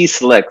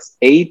ATSelect,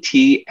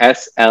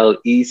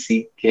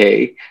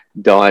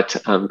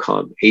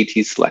 ATSLECK.com,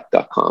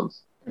 ATselect.com.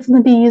 I'm going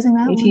to be using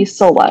that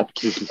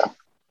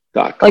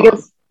ATselect.com. Like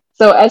it's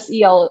so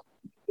SEL,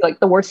 like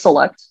the word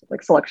select,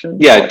 like selection.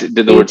 Yeah,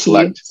 the word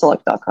select.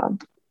 Select.com.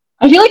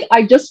 I feel like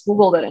I just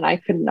Googled it and I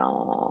could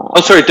not.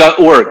 Oh, sorry,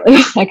 .org.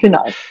 I could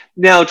not.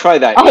 Now try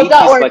that. Oh,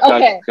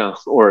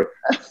 .org.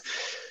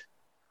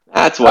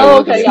 That's why we're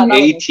okay, yeah,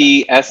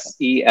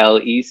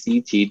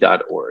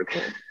 ATSELECT.org.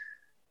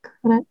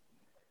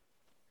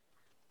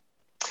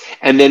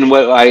 And then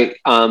what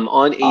on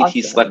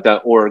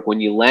ATselect.org, when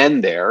you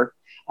land there,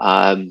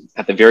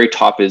 at the very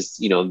top is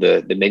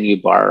the menu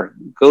bar.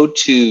 Go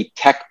to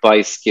Tech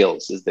by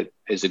Skills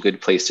is a good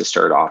place to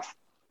start off.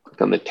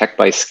 Click on the Tech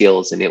by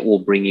Skills, and it will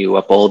bring you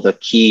up all the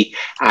key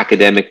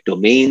academic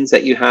domains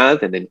that you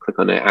have, and then click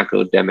on an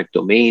academic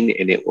domain,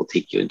 and it will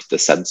take you into the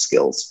sub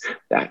skills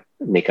that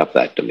make up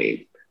that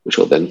domain, which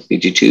will then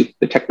lead you to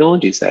the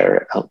technologies that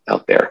are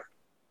out there.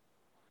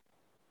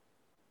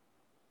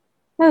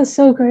 That was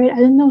so great. I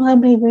didn't know how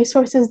many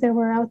resources there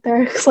were out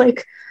there. It's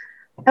like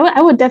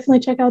I would definitely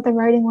check out the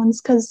writing ones,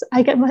 because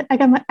I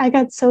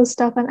got so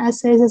stuck on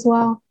essays as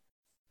well.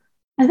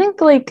 I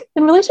think like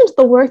in relation to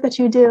the work that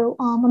you do,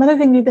 another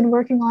thing you've been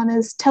working on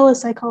is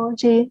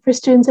telepsychology for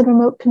students in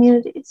remote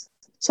communities.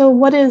 So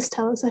what is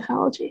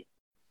telepsychology?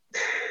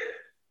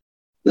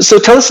 So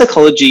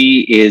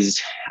telepsychology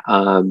is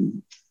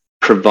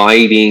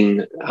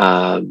providing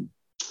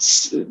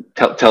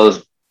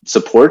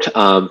support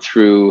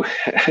through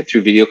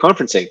video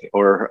conferencing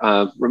or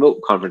remote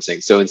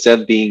conferencing. So instead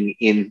of being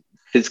in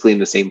physically in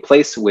the same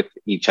place with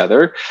each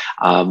other,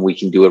 we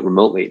can do it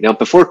remotely. Now,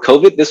 before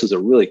COVID, this was a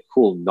really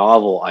cool,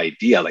 novel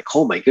idea. Like,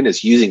 oh my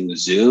goodness, using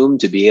Zoom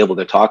to be able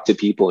to talk to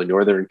people in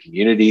northern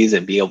communities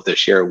and be able to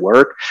share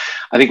work.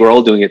 I think we're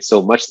all doing it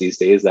so much these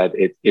days that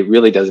it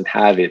really doesn't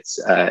have its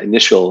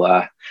initial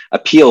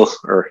appeal,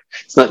 or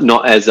it's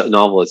not as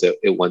novel as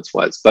it once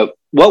was. But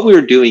what we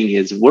were doing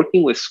is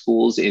working with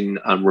schools in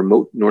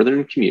remote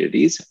northern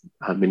communities,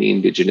 many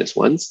Indigenous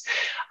ones,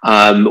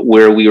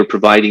 where we were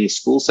providing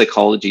school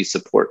psychology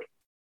support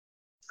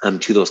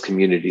to those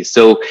communities.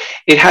 So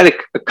it had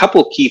a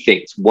couple of key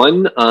things.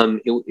 One,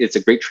 it's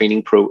a great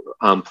training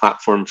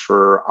platform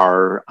for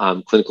our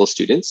clinical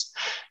students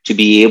to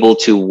be able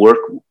to work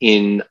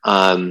in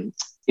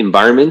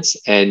environments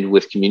and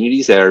with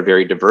communities that are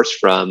very diverse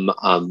from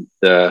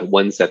the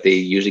ones that they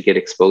usually get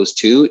exposed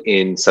to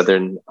in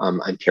Southern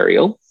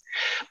Ontario.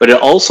 But it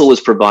also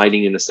was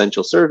providing an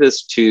essential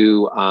service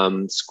to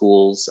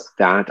schools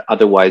that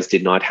otherwise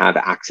did not have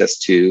access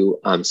to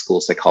school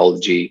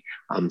psychology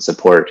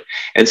support.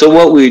 And so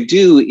what we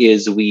do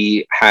is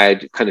we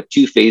had kind of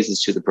two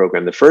phases to the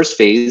program. The first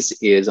phase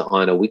is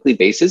on a weekly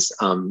basis.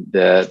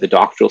 The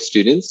doctoral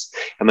students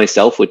and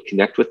myself would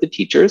connect with the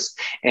teachers,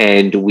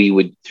 and we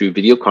would, through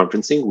video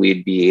conferencing,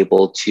 we'd be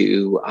able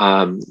to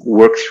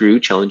work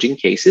through challenging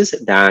cases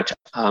that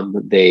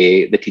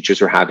the teachers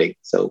were having.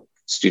 So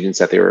students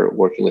that they were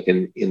working with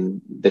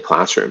in the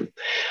classroom.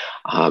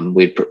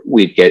 We'd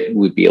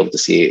be able to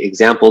see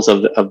examples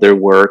of their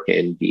work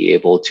and be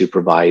able to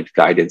provide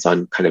guidance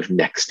on kind of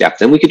next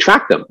steps. And we could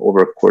track them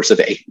over a course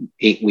of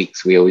eight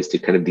weeks. We always do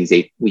kind of these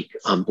 8-week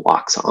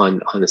blocks on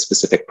a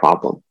specific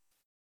problem.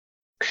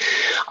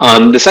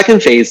 The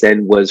second phase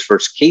then was for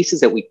cases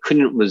that we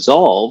couldn't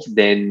resolve.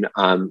 Then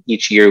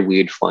each year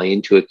we'd fly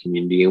into a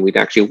community and we'd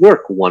actually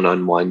work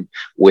one-on-one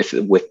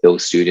with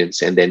those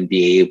students, and then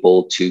be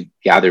able to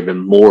gather them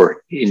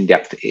more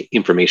in-depth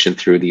information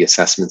through the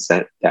assessments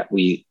that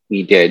we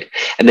did.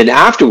 And then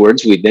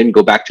afterwards, we'd then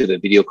go back to the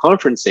video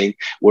conferencing,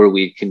 where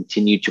we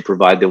continue to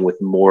provide them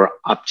with more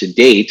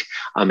up-to-date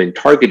and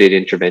targeted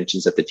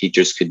interventions that the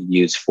teachers could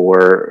use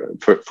for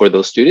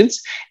those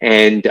students.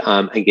 And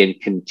again,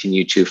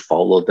 continue to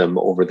follow them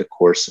over the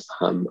course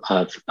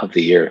of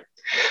the year.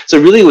 So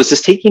really, it was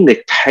just taking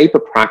the type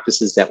of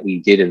practices that we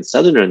did in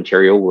Southern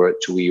Ontario,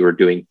 which we were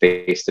doing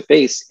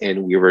face-to-face,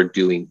 and we were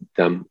doing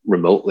them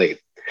remotely.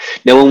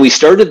 Now, when we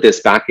started this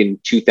back in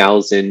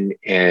 2000,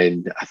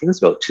 and I think it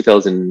was about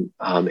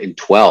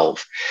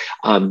 2012,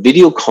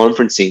 video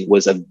conferencing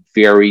was a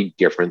very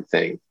different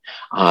thing.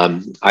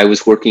 I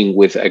was working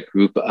with a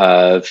group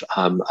of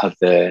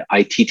the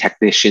IT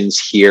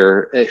technicians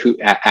here who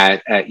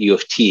at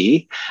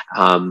UofT.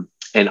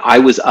 And I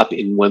was up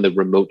in one of the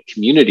remote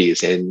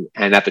communities, and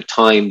at the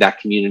time that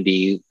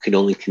community could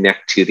only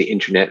connect to the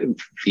internet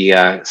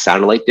via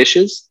satellite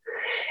dishes.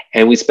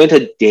 And we spent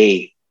a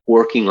day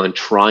working on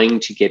trying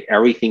to get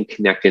everything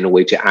connected in a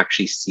way to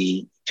actually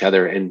see each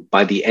other. And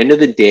by the end of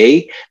the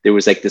day, there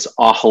was like this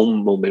aha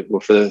moment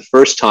where for the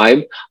first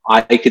time,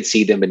 I could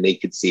see them and they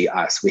could see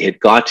us. We had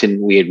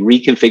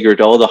reconfigured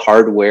all the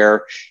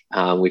hardware.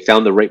 We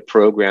found the right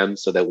program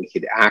so that we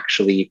could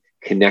actually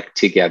connect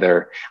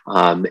together.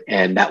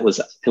 And that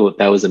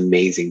was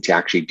amazing to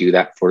actually do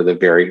that for the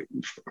very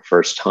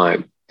first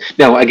time.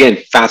 Now, again,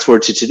 fast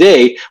forward to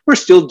today, we're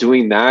still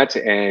doing that.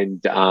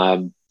 And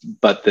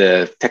but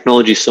the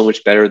technology is so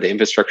much better, the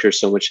infrastructure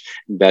is so much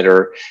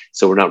better,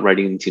 so we're not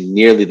running into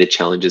nearly the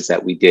challenges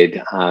that we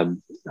did,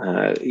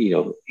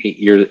 8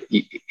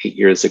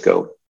 years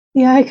ago.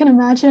 Yeah, I can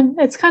imagine.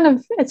 It's funny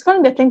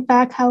to think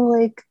back how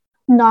like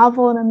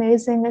novel and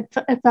amazing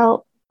it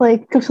felt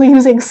like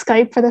using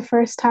Skype for the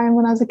first time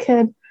when I was a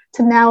kid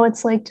to now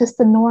it's like just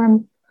the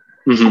norm.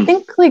 Mm-hmm. I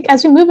think like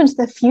as we move into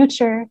the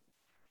future,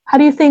 how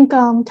do you think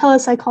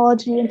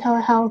telepsychology and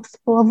telehealth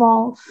will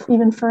evolve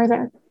even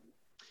further?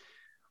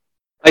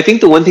 I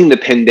think the one thing the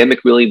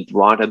pandemic really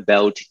brought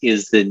about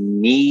is the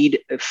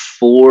need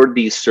for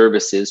these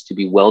services to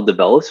be well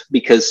developed,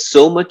 because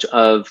so much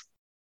of,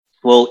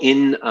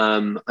 in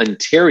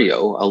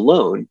Ontario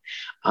alone,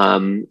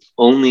 I'm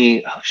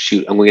going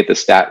to get the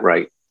stat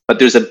right, but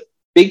there's a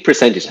big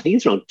percentage, I think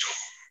it's around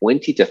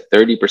 20 to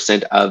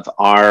 30% of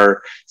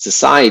our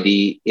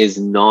society is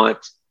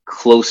not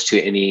close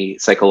to any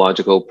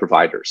psychological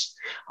providers.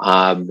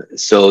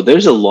 So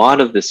there's a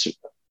lot of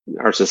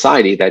our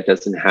society that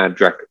doesn't have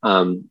direct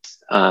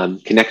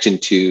connection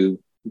to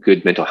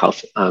good mental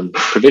health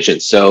provision.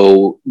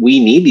 So we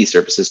need these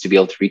services to be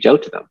able to reach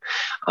out to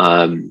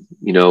them.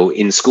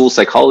 In school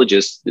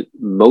psychologists,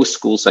 most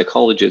school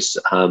psychologists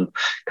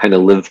kind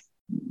of live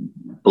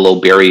below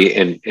Barrie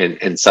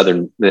and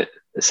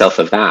south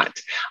of that,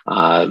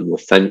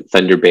 with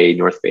Thunder Bay,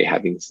 North Bay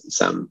having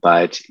some,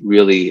 but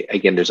really,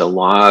 again, there's a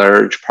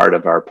large part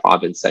of our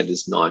province that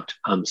is not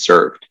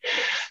served.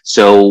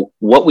 So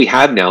what we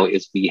have now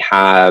is we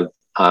have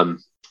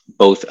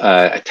both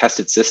a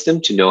tested system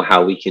to know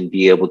how we can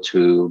be able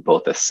to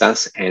both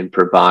assess and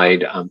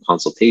provide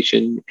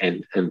consultation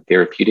and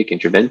therapeutic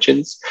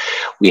interventions.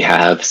 We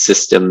have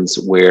systems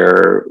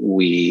where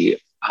we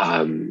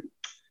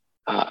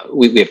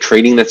we have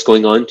training that's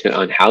going on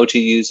how to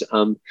use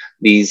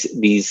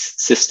these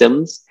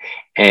systems,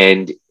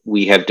 and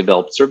we have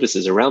developed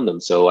services around them.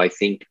 So I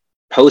think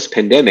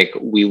post-pandemic,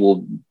 we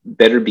will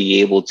better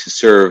be able to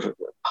serve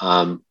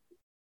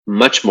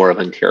much more of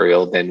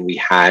Ontario than we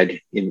had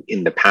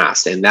in the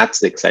past. And that's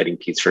the exciting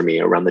piece for me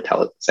around the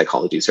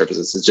telepsychology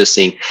services, is just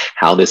seeing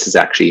how this has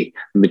actually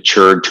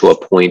matured to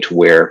a point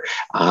where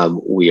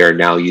we are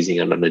now using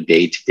it on a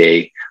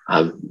day-to-day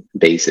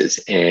basis.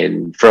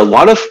 And for a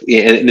lot of,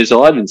 and there's a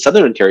lot in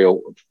Southern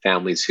Ontario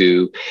families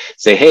who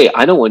say, hey,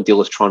 I don't want to deal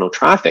with Toronto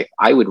traffic.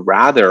 I would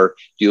rather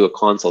do a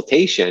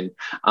consultation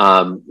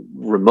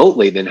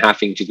remotely than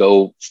having to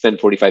go spend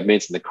 45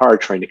 minutes in the car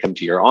trying to come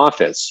to your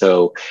office.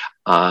 So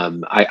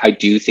I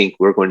do think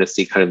we're going to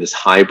see kind of this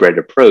hybrid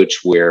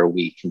approach where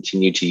we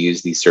continue to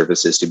use these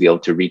services to be able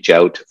to reach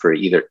out for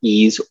either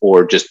ease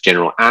or just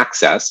general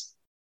access,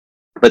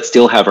 but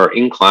still have our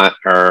in-class,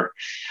 our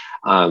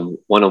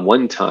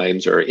one-on-one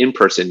times or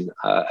in-person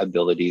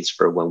abilities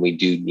for when we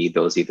do need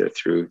those, either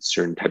through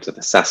certain types of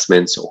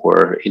assessments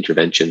or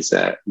interventions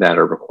that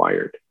are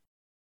required.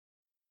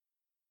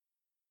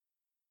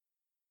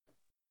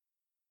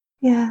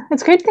 Yeah,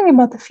 it's great thinking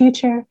about the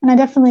future. And I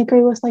definitely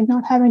agree with like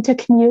not having to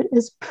commute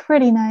is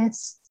pretty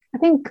nice. I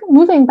think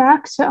moving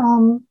back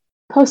to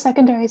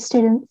post-secondary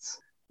students,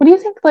 what do you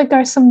think like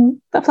are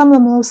some of the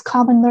most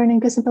common learning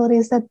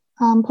disabilities that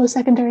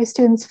post-secondary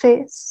students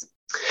face?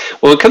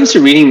 Well, when it comes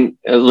to reading,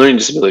 learning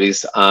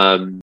disabilities,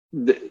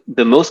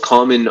 the most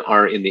common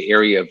are in the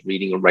area of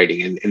reading and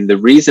writing. And the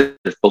reason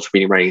for both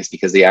reading and writing is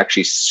because they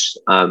actually,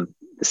 the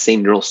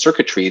same neural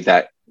circuitry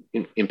that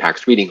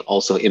impacts reading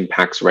also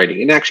impacts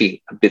writing, and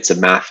actually bits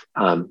of math.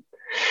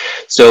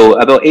 So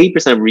about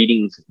 80% of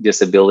reading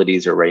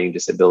disabilities or writing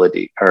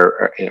disability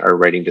or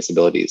writing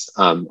disabilities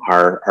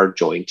are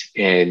joint.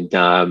 And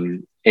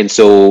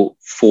so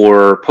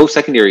for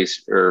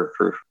post-secondaries, or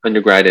for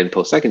undergrad and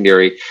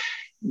post-secondary,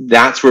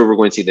 that's where we're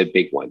going to see the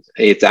big ones.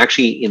 It's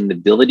actually in the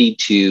ability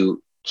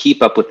to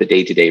keep up with the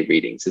day-to-day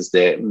readings is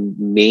the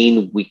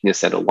main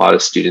weakness that a lot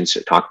of students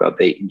talk about.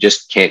 They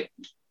just can't,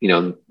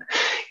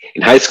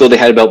 in high school, they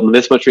had about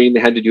this much reading they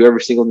had to do every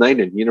single night.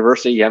 In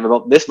university, you have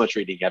about this much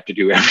reading you have to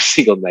do every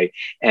single night.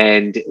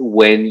 And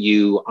when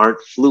you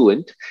aren't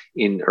fluid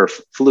in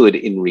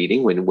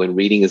reading, when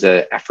reading is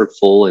an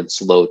effortful and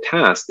slow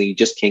task, then you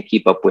just can't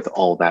keep up with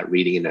all that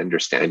reading and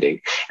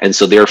understanding. And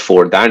so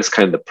therefore, that is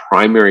kind of the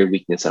primary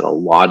weakness that a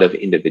lot of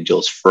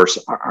individuals first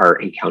are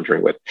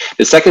encountering with.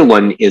 The second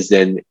one is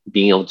then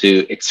being able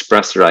to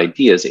express their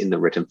ideas in the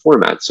written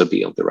format. So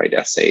being able to write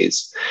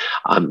essays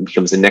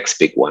becomes the next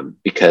big one,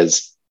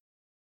 because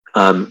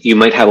you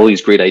might have all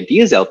these great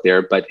ideas out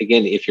there, but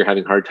again, if you're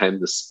having a hard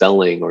time with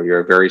spelling, or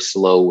you're very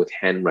slow with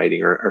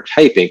handwriting or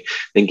typing,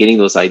 then getting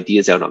those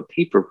ideas out on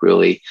paper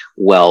really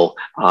well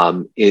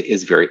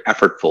is very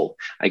effortful.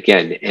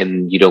 Again,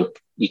 and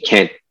you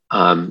can't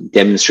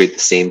demonstrate the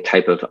same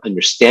type of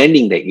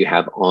understanding that you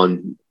have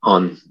on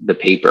the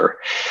paper.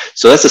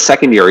 So that's the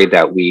secondary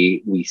that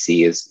we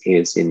see is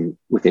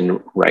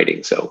within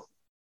writing. So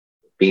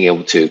being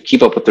able to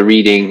keep up with the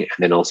reading, and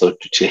then also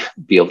to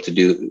be able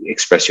to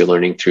express your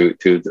learning through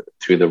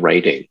the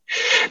writing.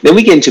 Then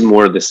we get into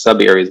more of the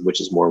sub areas,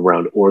 which is more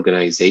around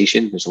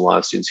organization. There's a lot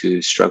of students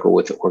who struggle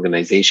with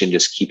organization,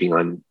 just keeping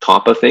on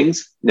top of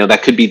things. Now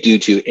that could be due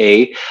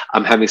to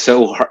I'm having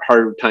so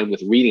hard time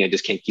with reading, I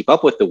just can't keep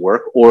up with the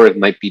work, or it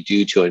might be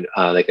due to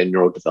like a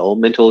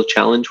neurodevelopmental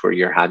challenge where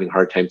you're having a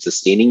hard time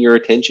sustaining your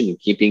attention and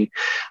keeping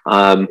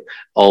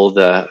all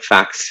the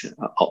facts,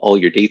 all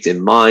your dates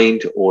in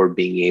mind, or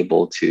being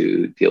able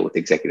to deal with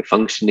executive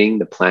functioning,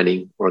 the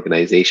planning,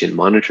 organization,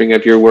 monitoring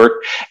of your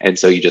work. And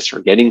so you're just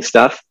forgetting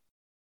stuff.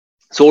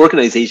 So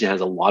organization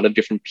has a lot of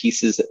different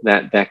pieces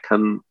that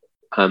come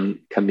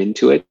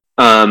into it.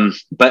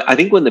 But I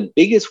think one of the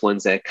biggest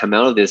ones that come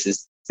out of this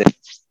is that,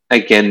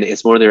 again,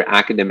 it's more their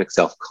academic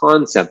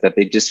self-concept, that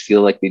they just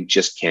feel like they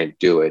just can't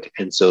do it.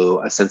 And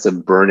so a sense of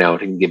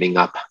burnout and giving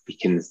up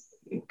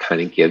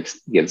kind of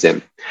gives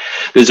in.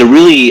 There's a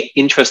really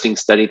interesting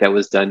study that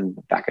was done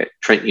back at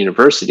Trent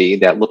University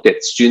that looked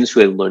at students who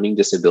had learning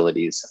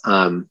disabilities.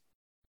 And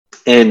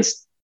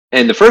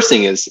the first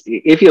thing is,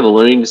 if you have a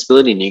learning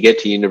disability and you get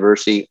to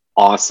university,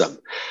 awesome.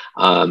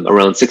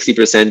 Around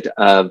 60%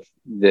 of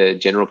the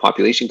general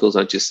population goes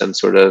on to some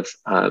sort of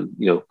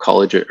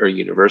college or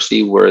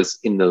university, whereas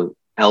in the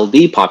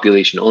LD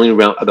population, only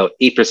around about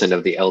 8%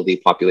 of the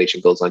LD population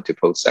goes on to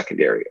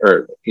post-secondary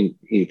or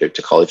either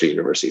to college or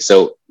university.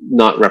 So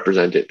not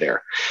represented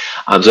there.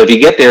 So if you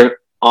get there,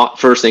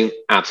 first thing,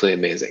 absolutely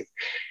amazing.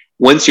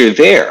 Once you're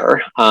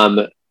there,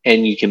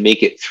 and you can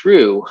make it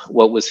through,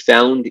 what was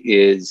found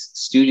is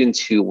students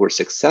who were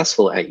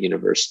successful at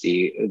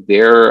university,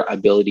 their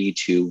ability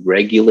to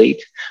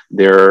regulate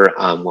their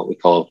what we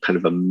call kind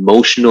of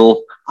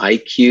emotional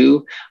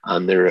IQ,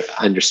 their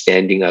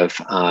understanding of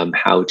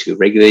how to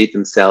regulate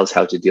themselves,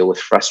 how to deal with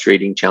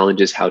frustrating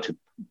challenges, how to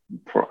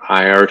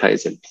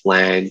prioritize and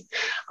plan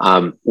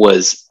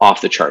was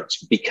off the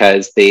charts,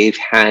 because they've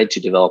had to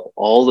develop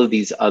all of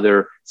these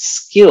other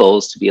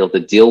skills to be able to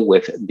deal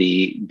with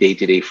the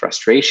day-to-day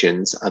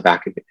frustrations of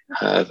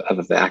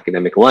the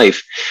academic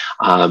life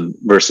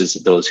versus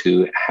those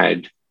who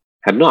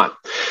have not.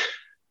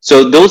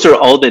 So those are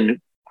all the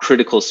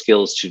critical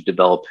skills to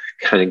develop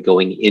kind of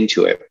going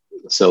into it.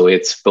 So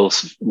it's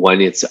both,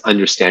 one, it's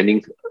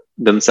understanding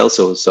themselves,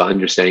 so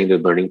understanding their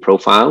learning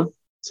profile,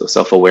 so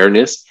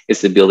self-awareness.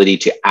 It's the ability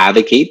to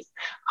advocate,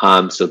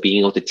 so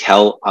being able to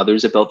tell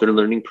others about their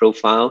learning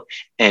profile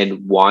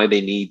and why they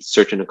need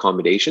certain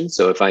accommodations.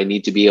 So if I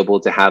need to be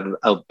able to have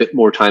a bit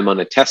more time on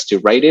a test to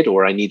write it,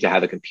 or I need to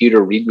have a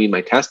computer read me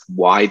my test,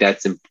 why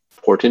that's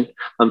important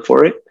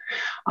for it.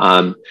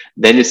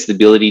 Then it's the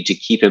ability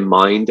to keep in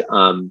mind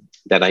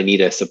that I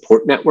need a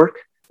support network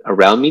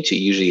around me to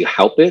usually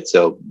help it.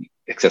 So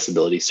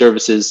accessibility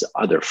services,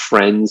 other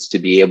friends to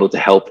be able to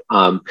help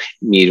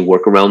me to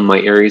work around my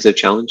areas of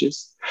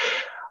challenges.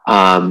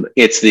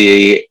 It's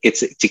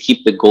to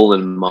keep the goal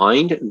in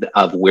mind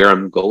of where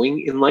I'm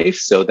going in life,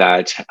 so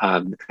that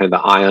kind of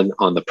the eye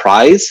on the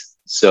prize.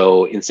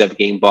 So instead of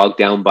getting bogged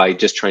down by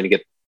just trying to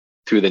get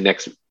through the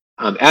next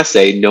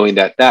essay, knowing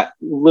that that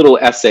little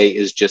essay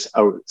is just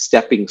a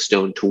stepping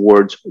stone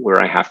towards where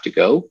I have to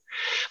go.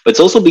 But it's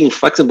also being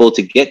flexible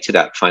to get to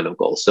that final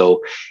goal.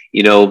 So,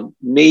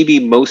 maybe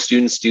most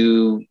students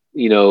do,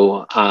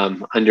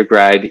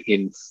 undergrad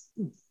in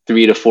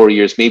 3 to 4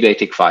 years. Maybe I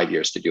take 5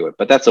 years to do it,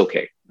 but that's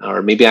okay.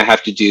 Or maybe I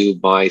have to do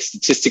my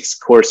statistics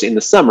course in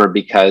the summer,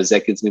 because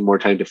that gives me more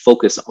time to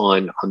focus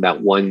on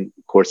that one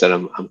course that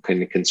I'm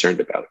kind of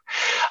concerned about.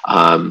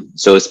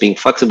 So it's being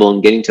flexible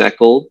and getting to that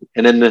goal.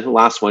 And then the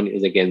last one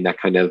is, again, that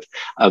kind of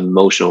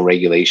emotional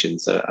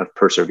regulations of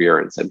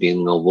perseverance, and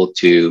being able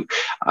to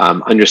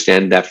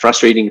understand that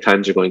frustrating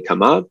times are going to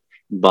come up,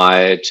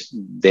 but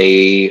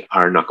they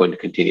are not going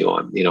to continue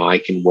on. I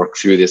can work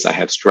through this. I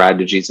have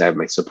strategies. I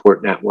have my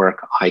support network.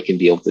 I can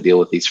be able to deal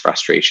with these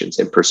frustrations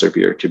and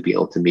persevere to be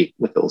able to meet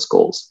with those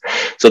goals.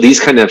 So these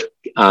kind of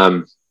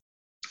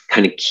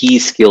key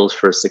skills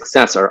for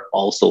success are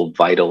also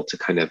vital to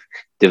kind of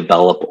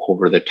develop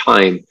over the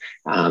time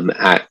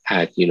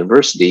at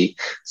university,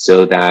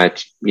 so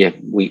that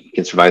we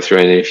can survive through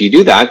it. And if you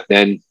do that,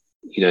 then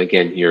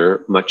again,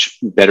 you're much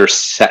better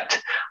set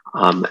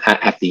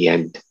at the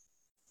end.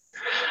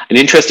 An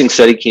interesting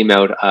study came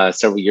out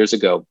several years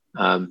ago.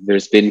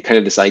 There's been kind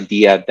of this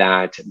idea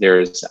that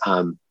there's,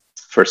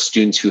 for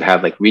students who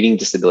have like reading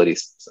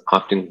disabilities,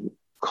 often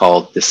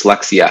called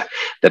dyslexia,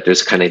 that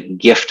there's kind of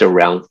gift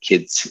around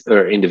kids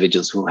or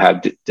individuals who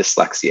have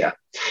dyslexia.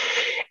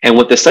 And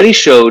what the study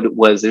showed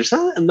was there's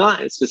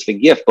not a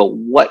specific gift, but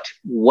what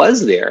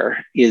was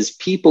there is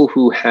people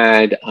who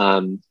had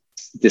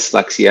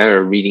dyslexia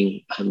or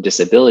reading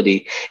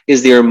disability,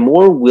 is they're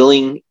more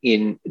willing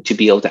to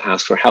be able to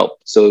ask for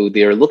help. So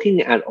they're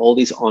looking at all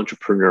these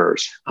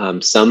entrepreneurs,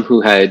 some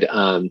who had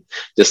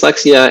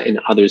dyslexia and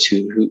others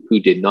who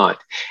did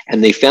not.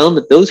 And they found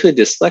that those who had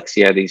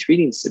dyslexia, these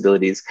reading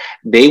disabilities,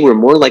 they were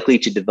more likely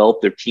to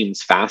develop their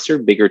teams faster,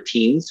 bigger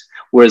teams,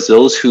 whereas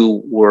those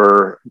who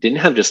didn't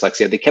have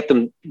dyslexia,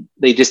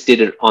 they just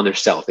did it on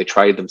themselves. They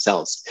tried it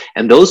themselves.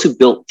 And those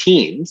who built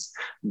teams,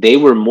 they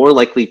were more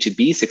likely to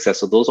be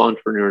successful. Those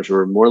entrepreneurs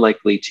were more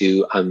likely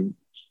to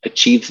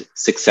achieve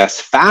success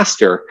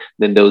faster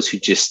than those who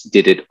just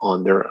did it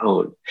on their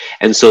own.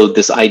 And so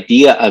this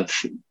idea of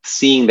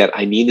seeing that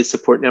I need a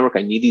support network,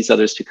 I need these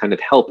others to kind of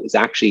help, is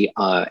actually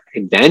an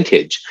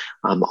advantage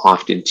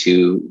often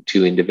to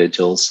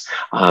individuals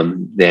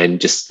than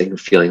just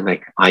feeling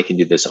like I can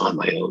do this on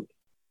my own.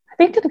 I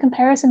think to the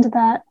comparison to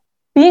that,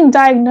 being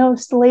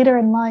diagnosed later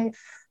in life,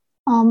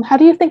 how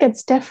do you think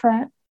it's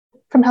different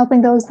from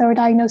helping those that were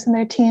diagnosed in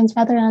their teens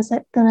rather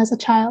than as a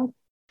child?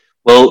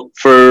 Well,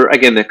 for,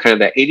 again, that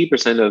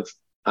 80% of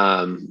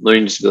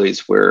learning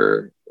disabilities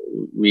where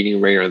reading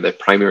and writing are the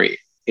primary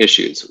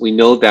issues, we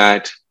know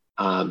that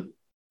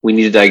we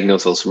need to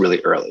diagnose those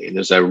really early. And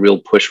there's a real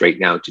push right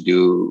now to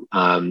do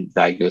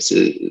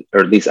diagnosis, or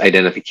at least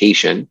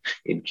identification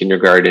in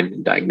kindergarten,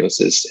 and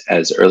diagnosis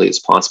as early as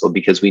possible,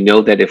 because we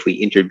know that if we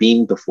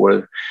intervene if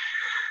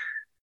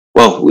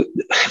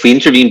we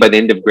intervene by the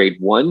end of grade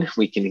 1,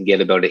 we can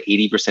get about an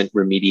 80%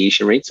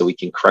 remediation rate. So we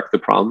can correct the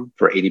problem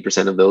for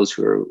 80% of those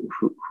who are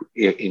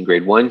in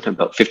grade 1,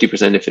 about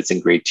 50% if it's in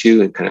grade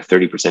 2, and kind of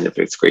 30% if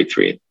it's grade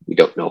 3. We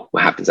don't know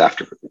what happens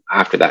after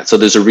that. So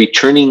there's a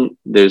reduction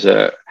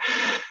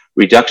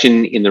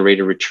in the rate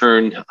of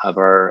return of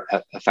our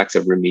effects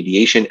of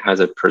remediation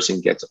as a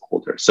person gets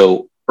older.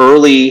 So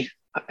early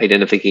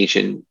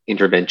identification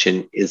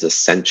intervention is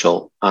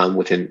essential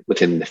within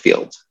the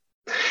field.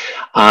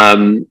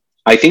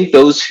 I think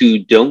those who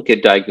don't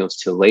get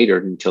diagnosed till later,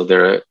 until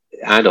they're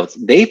adults,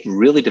 they've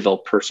really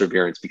developed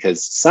perseverance,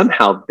 because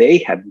somehow they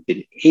have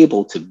been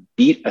able to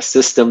beat a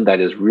system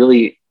that is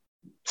really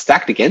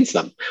stacked against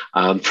them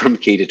from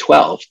K to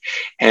 12.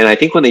 And I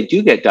think when they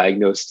do get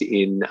diagnosed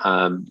in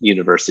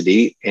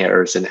university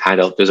or as an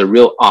adult, there's a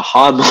real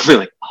aha moment,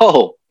 like,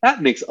 oh,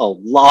 that makes a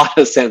lot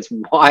of sense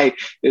why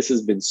this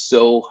has been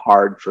so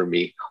hard for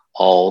me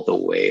all the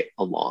way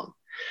along.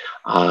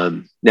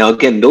 Now,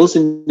 again, those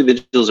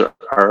individuals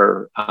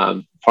are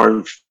far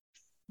and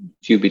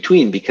few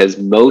between, because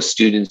most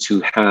students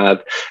who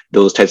have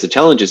those types of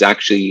challenges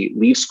actually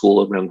leave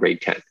school around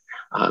grade 10.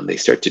 They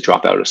start to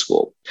drop out of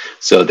school,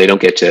 so they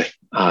don't get to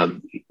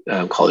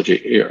college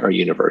or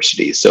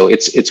university. So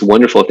it's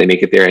wonderful if they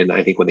make it there. And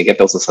I think when they get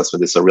those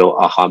assessments, it's a real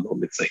aha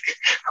moment. It's like,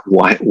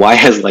 why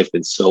has life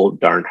been so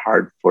darn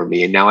hard for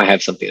me? And now I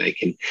have something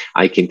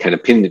I can kind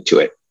of pin it to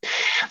it.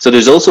 So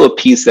there's also a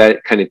piece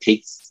that kind of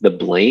takes the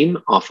blame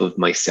off of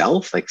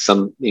myself. Like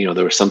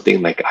there was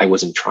something like I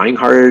wasn't trying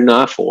hard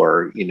enough,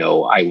 or,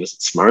 I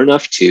wasn't smart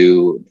enough,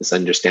 to this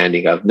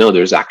understanding of, no,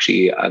 there's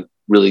actually a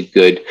really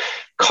good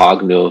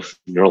cognitive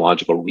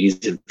neurological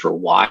reason for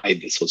why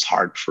this was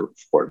hard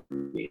for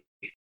me.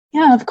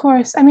 Yeah, of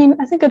course. I mean,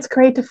 I think it's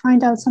great to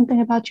find out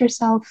something about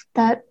yourself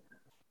that,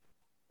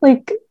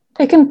 like,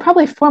 it can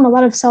probably form a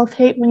lot of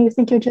self-hate when you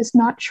think you're just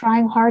not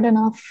trying hard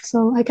enough.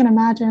 So I can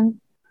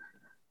imagine.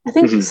 I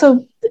think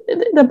so.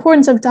 The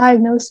importance of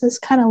diagnosis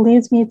kind of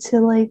leads me to,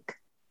 like,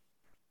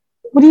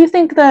 what do you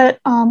think that,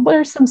 what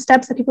are some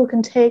steps that people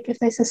can take if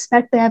they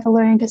suspect they have a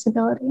learning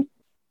disability?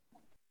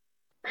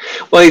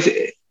 Well,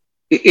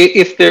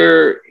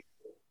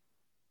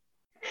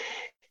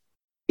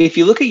 if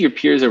you look at your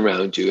peers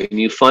around you and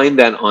you find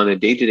that on a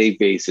day-to-day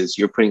basis,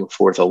 you're putting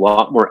forth a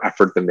lot more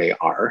effort than they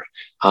are,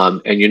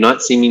 and you're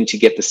not seeming to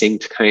get the same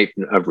kind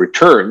of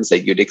returns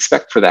that you'd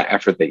expect for that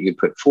effort that you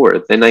put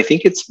forth, then I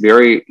think it's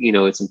very,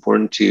 it's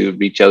important to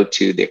reach out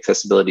to the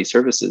Accessibility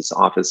Services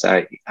Office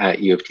at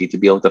UofT to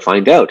be able to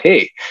find out,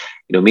 hey,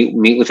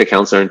 meet with a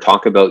counselor and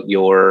talk about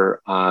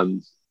your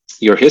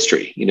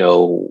history.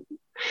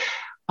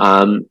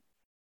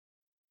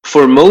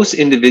 For most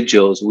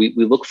individuals, we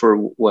look for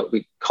what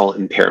we call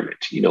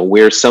impairment,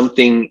 where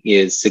something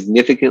is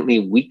significantly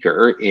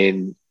weaker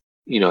in,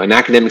 an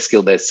academic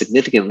skill that's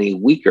significantly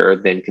weaker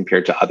than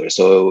compared to others.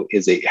 So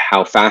is it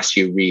how fast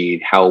you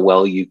read, how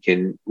well you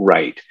can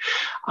write?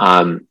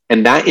 And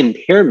that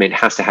impairment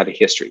has to have a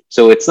history.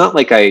 So it's not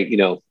like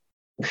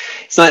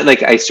it's not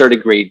like I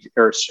started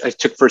I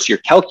took first year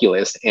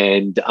calculus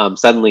and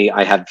suddenly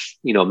I have,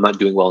 I'm not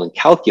doing well in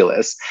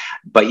calculus,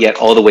 but yet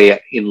all the way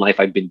in life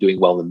I've been doing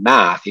well in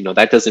math.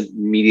 That doesn't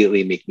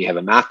immediately make me have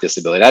a math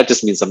disability. That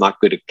just means I'm not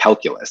good at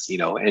calculus,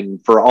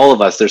 and for all of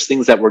us, there's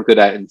things that we're good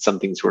at and some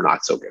things we're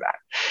not so good at.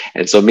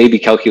 And so maybe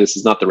calculus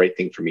is not the right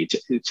thing for me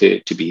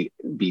to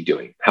be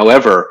doing.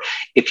 However,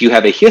 if you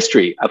have a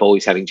history of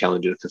always having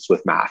challenges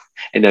with math,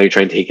 and now you're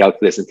trying to take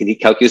calculus, and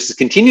calculus is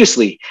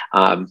continuously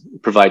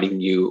providing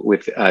you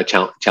with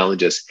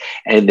challenges,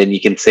 and then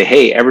you can say,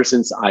 hey, ever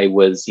since I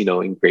was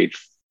in grade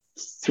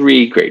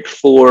 3, grade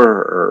 4,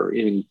 or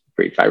even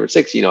grade 5 or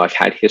 6, I've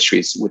had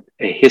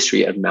a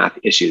history of math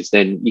issues.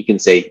 Then you can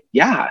say,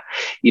 yeah,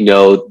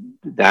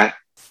 that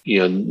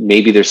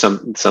maybe there's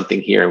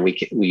something here, and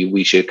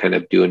we should kind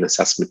of do an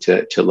assessment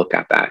to look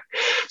at that.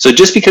 So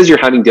just because you're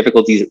having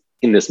difficulties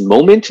in this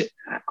moment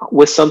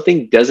with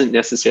something doesn't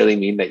necessarily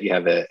mean that you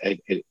have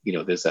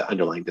there's an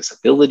underlying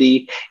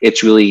disability.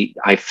 It's really,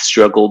 I've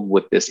struggled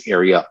with this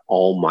area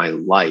all my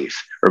life,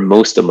 or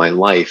most of my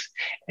life,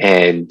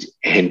 and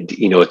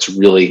it's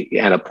really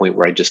at a point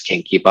where I just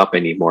can't keep up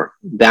anymore.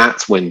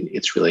 That's when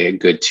it's really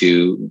good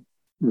to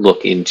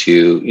look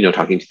into,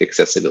 talking to the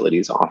accessibility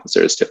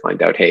officers to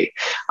find out, hey,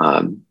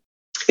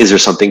 is there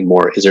something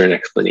more? Is there an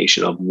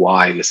explanation of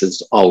why this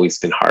has always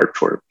been hard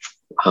for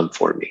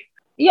me?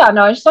 Yeah,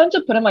 no, I just wanted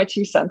to put in my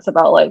 2 cents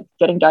about like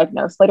getting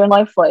diagnosed later in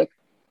life, like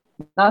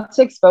not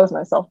to expose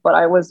myself, but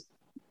I was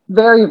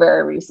very,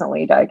 very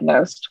recently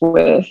diagnosed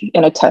with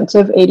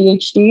inattentive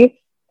ADHD.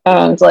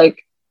 And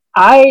like,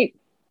 I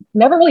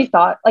never really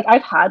thought, like,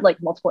 I've had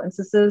like multiple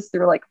instances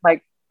through like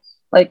my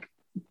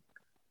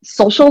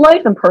social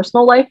life and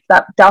personal life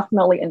that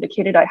definitely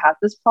indicated I had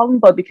this problem,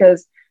 but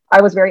because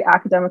I was very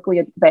academically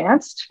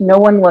advanced, no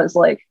one was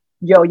like,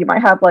 yo, you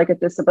might have like a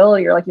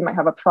disability, or like you might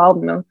have a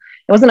problem.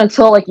 It wasn't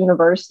until like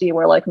university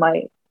where like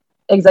my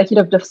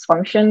executive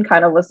dysfunction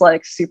kind of was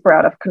like super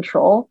out of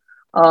control,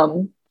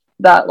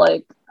 that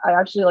like I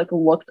actually like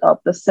looked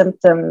up the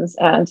symptoms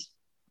and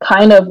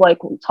kind of like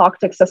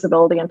talked to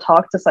accessibility and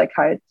talked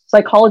to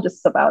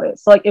psychologists about it.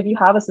 So like if you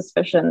have a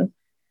suspicion,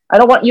 I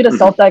don't want you to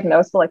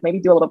self-diagnose, but like maybe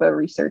do a little bit of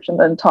research and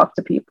then talk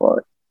to people.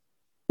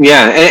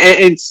 Yeah,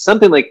 and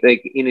something like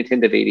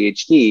inattentive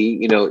ADHD,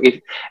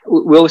 if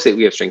we always say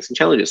we have strengths and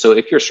challenges. So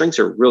if your strengths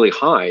are really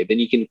high, then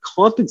you can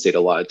compensate a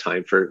lot of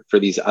time for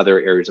these other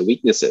areas of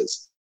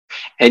weaknesses.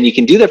 And you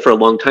can do that for a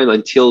long time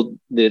until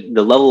the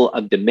level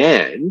of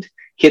demand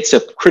hits a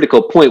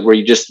critical point where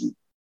you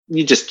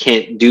just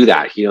can't do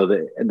that.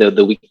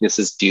 The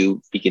weaknesses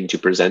do begin to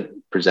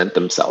present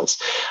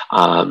themselves.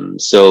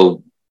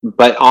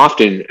 But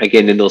often,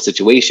 again, in those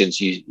situations,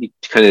 you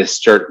kind of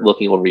start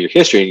looking over your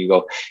history and you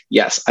go,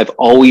 yes, I've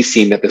always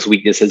seen that this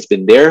weakness has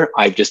been there.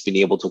 I've just been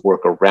able to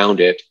work around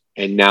it.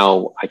 And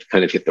now I've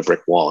kind of hit the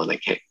brick wall and I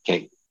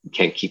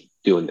can't keep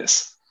doing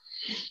this.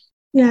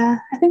 Yeah,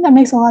 I think that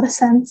makes a lot of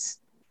sense.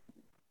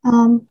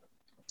 I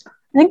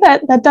think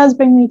that does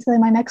bring me to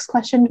my next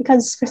question,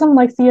 because for someone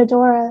like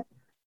Theodora,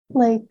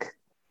 like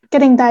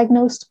getting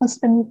diagnosed must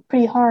have been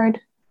pretty hard.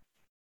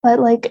 But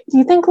like, do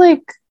you think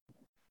like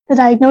the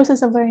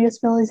diagnosis of learning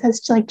disabilities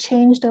has like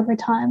changed over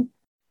time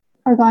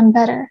or gone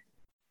better?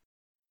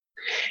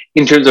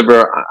 In terms of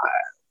our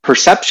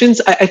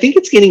perceptions, I think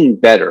it's getting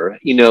better,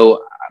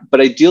 but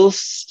I do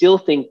still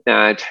think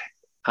that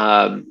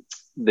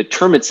the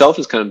term itself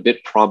is kind of a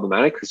bit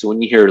problematic, because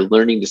when you hear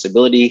learning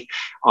disability,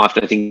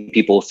 often I think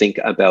people think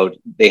about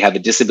they have a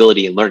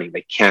disability in learning,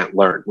 they can't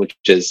learn, which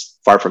is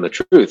far from the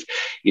truth.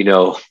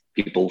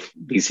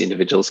 These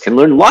individuals can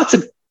learn lots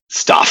of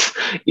stuff,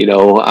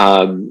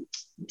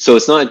 so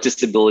it's not a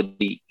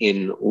disability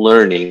in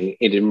learning.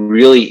 It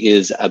really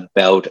is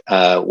about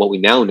what we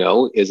now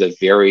know is a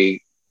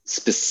very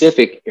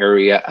specific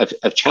area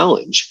of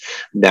challenge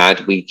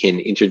that we can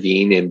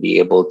intervene and be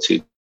able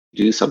to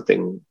do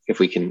something if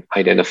we can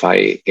identify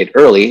it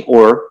early,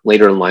 or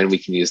later in line, we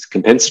can use the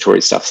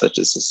compensatory stuff such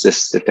as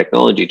assistive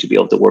technology to be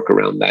able to work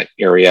around that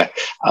area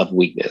of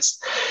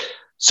weakness.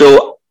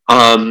 So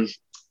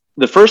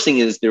the first thing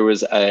is there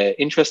was an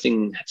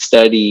interesting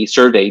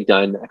survey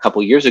done a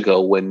couple of years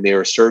ago when they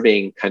were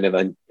surveying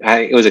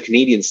it was a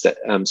Canadian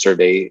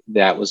survey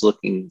that was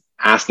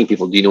asking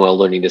people, do you know what a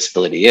learning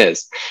disability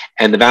is?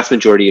 And the vast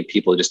majority of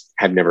people just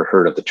have never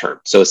heard of the term.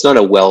 So it's not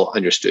a well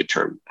understood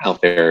term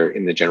out there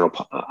in the general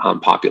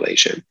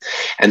population.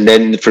 And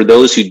then for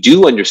those who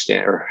do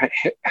understand or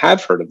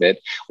have heard of it,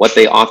 what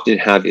they often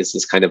have is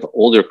this kind of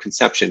older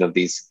conception of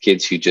these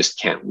kids who just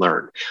can't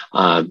learn.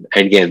 And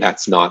again,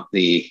 that's not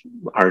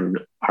our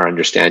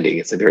understanding.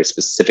 It's a very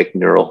specific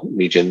neural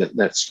region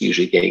that's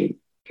usually getting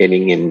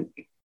in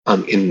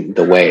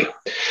the way.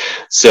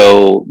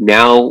 So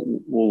now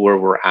where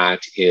we're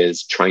at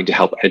is trying to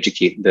help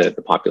educate the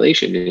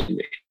population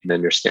in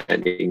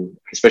understanding,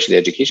 especially the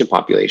education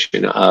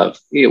population, of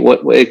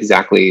what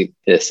exactly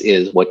this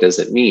is, what does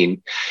it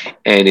mean?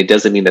 And it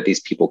doesn't mean that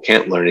these people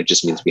can't learn, it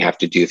just means we have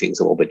to do things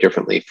a little bit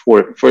differently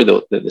for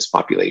this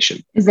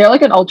population. Is there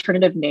like an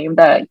alternative name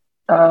that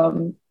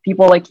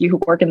people like you who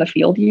work in the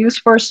field use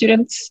for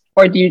students,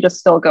 or do you just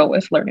still go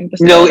with learning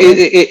disability? No, it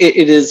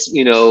is,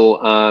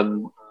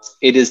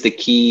 it is the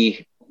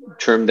key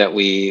term that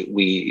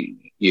we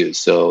use.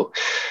 So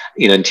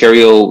in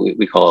Ontario,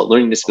 we call it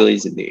learning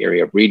disabilities in the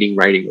area of reading,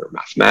 writing, or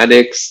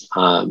mathematics.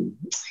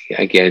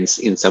 Again,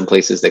 in some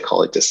places they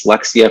call it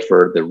dyslexia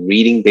for the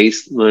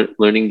reading-based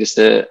learning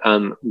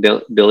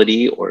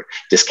disability, or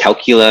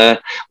dyscalculia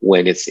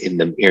when it's in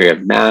the area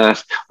of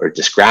math, or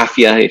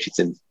dysgraphia if it's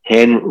in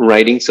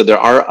handwriting. So there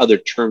are other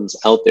terms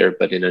out there,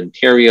 but in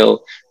Ontario,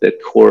 the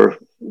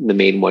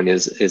main one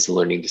is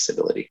learning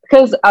disability.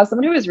 Because as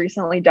someone who was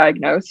recently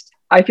diagnosed,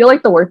 I feel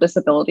like the word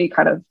disability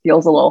kind of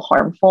feels a little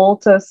harmful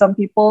to some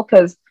people,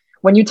 because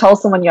when you tell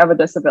someone you have a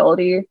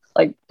disability,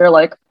 like they're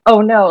like,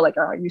 oh no, like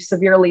are you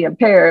severely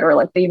impaired? Or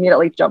like they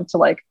immediately jump to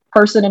like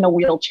person in a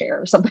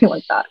wheelchair or something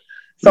like that.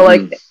 So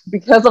like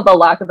because of the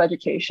lack of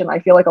education, I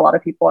feel like a lot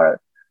of people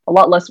are a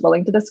lot less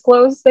willing to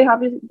disclose they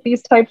have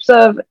these types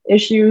of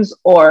issues,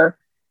 or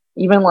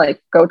even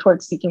like go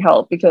towards seeking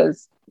help,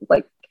 because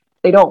like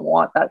they don't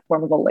want that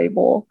form of a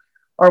label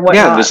or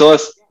whatnot. There's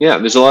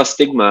a lot of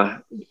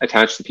stigma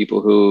attached to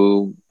people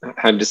who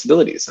have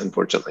disabilities,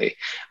 unfortunately.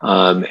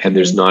 And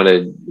there's not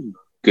a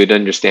good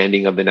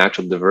understanding of the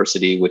natural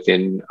diversity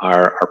within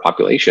our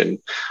population,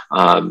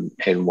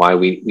 and why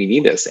we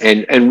need this.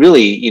 And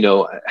really,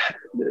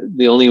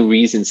 the only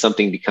reason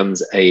something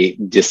becomes a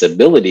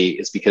disability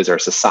is because our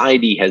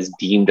society has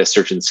deemed a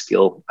certain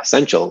skill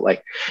essential.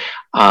 Like,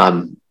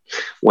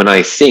 when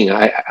I sing,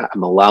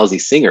 I'm a lousy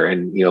singer,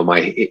 and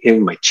my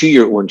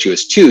 2-year-old, when she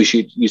was 2,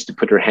 she used to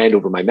put her hand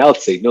over my mouth,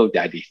 say, "No,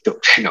 Daddy,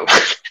 don't."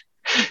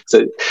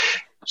 So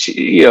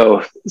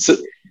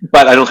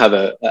but I don't have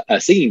a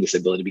singing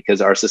disability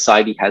because our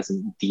society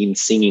hasn't deemed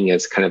singing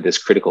as kind of this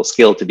critical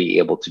skill to be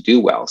able to do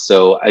well.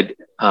 So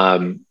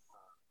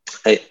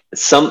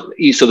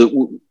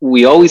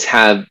we always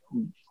have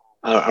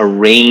a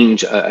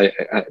range.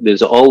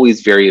 There's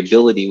always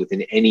variability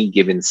within any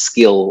given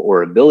skill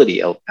or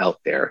ability out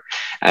there.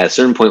 At a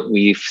certain point,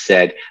 we've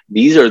said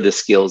these are the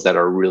skills that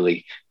are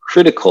really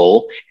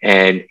critical,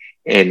 and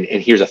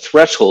here's a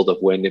threshold of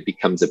when it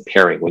becomes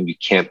impairing, when you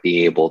can't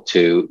be able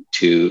to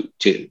do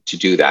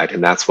that,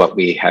 and that's what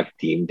we have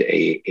deemed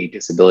a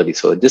disability.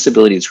 So a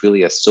disability is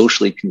really a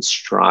socially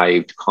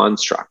contrived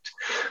construct.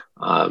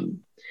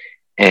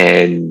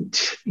 And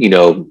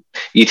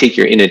you take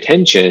your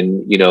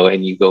inattention,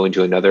 and you go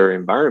into another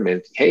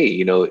environment. Hey,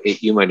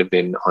 you might have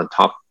been on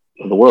top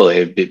of the world.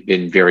 It had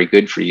been very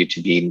good for you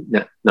to be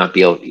not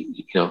be able,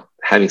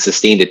 having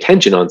sustained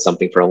attention on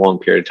something for a long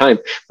period of time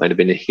might have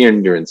been a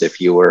hindrance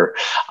if you were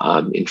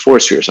in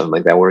forestry or something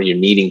like that, where you're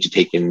needing to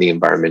take in the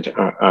environment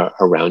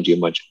around you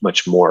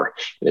much more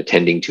and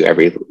attending to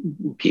every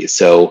piece.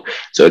 So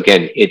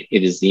again, it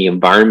is the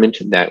environment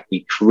that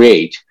we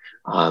create.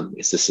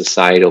 It's the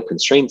societal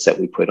constraints that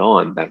we put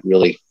on that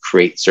really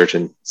create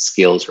certain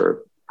skills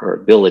or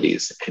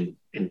abilities and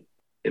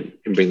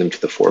bring them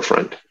to the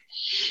forefront.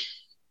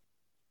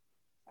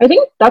 I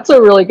think that's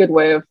a really good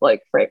way of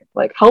like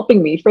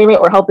helping me frame it,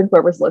 or helping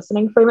whoever's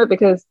listening frame it,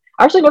 because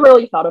I actually never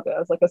really thought of it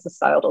as like a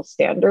societal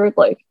standard.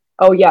 Like,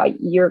 oh yeah,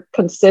 you're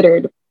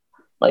considered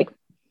like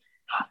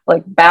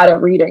bad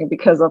at reading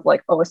because of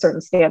like, oh, a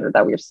certain standard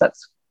that we've set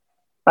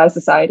by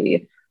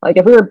society. Like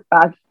if we were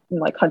back in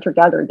like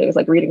hunter-gatherer days,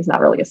 like reading's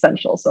not really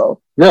essential. So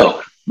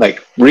no,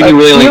 like reading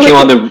really only came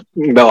on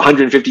about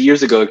 150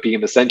 years ago. It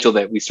became essential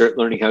that we start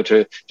learning how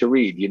to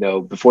read.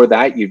 Before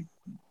that, you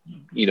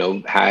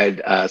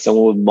had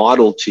someone would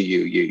model to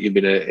you. You've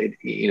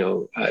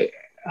been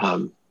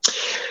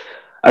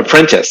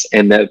apprentice,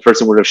 and that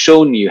person would have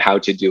shown you how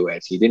to do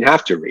it. You didn't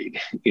have to read.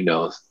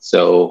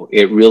 So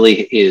it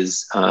really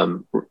is.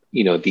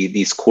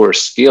 These core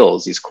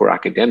skills, these core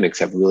academics,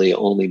 have really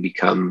only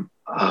become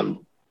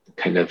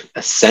kind of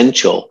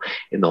essential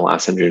in the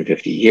last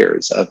 150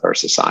 years of our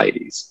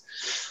societies.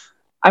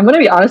 I'm going to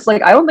be honest,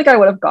 like, I don't think I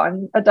would have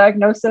gotten a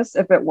diagnosis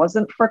if it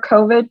wasn't for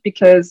COVID,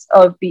 because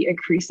of the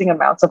increasing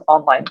amounts of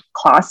online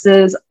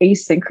classes,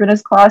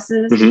 asynchronous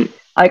classes. Mm-hmm.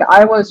 Like,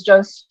 I was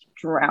just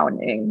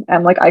drowning,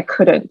 and like, I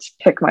couldn't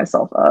pick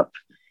myself up,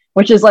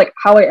 which is like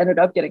how I ended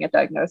up getting a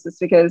diagnosis,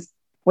 because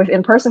with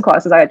in-person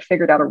classes, I had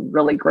figured out a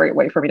really great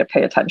way for me to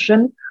pay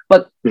attention,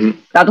 but mm-hmm.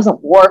 that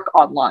doesn't work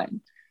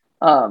online.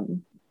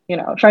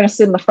 Trying to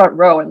sit in the front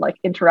row and like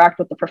interact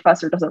with the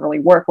professor doesn't really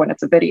work when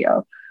it's a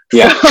video.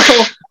 Yeah.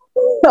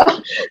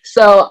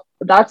 So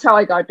that's how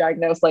I got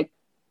diagnosed, like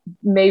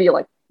maybe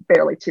like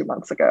barely 2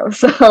 months ago.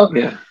 So,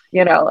 yeah.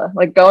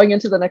 Like going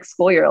into the next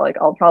school year, like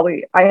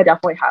I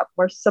definitely have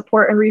more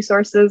support and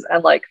resources.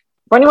 And like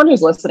for anyone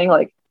who's listening,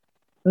 like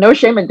no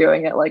shame in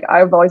doing it. Like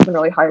I've always been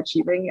really high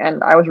achieving,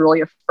 and I was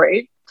really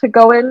afraid to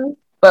go in.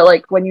 But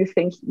like when you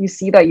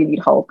see that you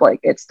need help, like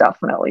it's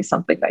definitely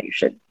something that you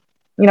should,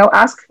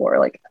 ask for.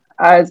 Like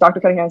as Dr.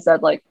 Cunningham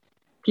said, like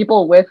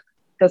people with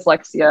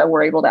dyslexia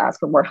were able to ask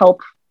for more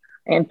help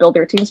and build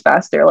their teams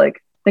faster.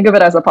 Like think of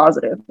it as a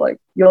positive. Like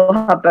you'll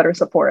have better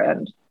support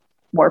and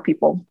more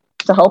people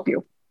to help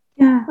you.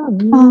 Yeah.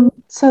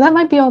 So that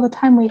might be all the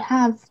time we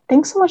have.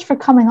 Thanks so much for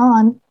coming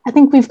on. I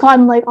think we've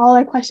gotten like all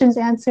our questions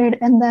answered,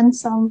 and then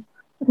some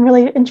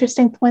really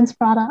interesting points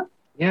brought up.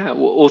 Yeah,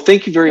 well,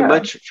 thank you very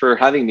much for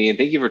having me, and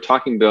thank you for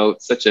talking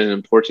about such an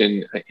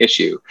important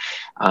issue.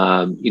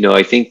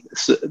 I think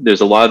there's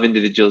a lot of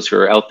individuals who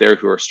are out there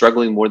who are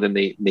struggling more than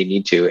they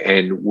need to,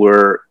 and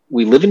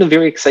we live in a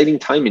very exciting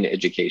time in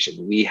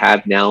education. We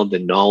have now the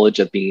knowledge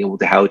of being able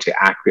to how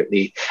to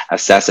accurately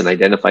assess and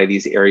identify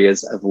these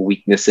areas of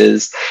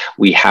weaknesses.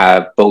 We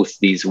have both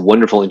these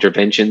wonderful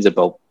interventions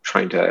about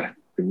trying to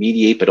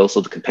remediate, but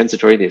also the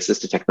compensatory, the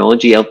assistive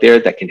technology out there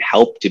that can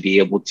help to be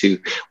able to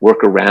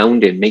work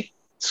around and make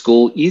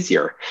school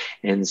easier.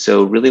 And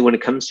so really when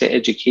it comes to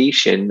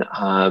education,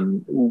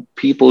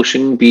 people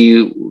shouldn't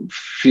be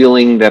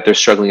feeling that they're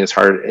struggling as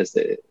hard as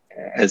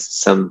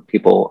some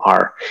people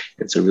are.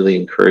 And so really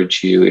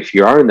encourage you, if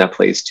you are in that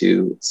place,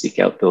 to seek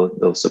out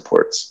those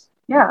supports.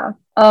 Yeah.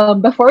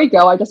 Before we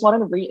go, I just wanted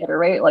to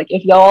reiterate, like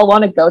if y'all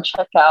want to go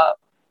check out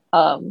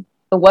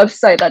the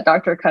website that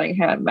Dr.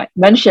 Cunningham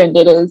mentioned,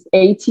 it is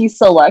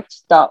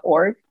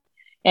atselect.org.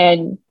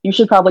 And you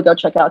should probably go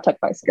check out Tech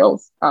by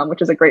Skills,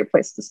 which is a great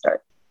place to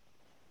start.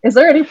 Is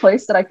there any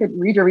place that I could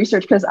read your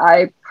research? Because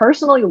I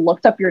personally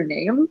looked up your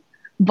name,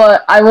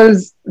 but I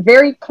was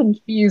very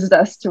confused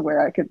as to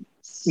where I could.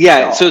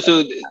 Yeah,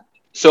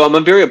 so I'm a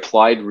very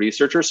applied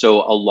researcher.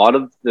 So a lot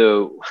of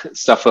the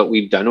stuff that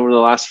we've done over the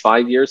last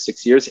 5 years,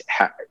 6 years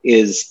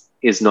is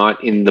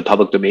not in the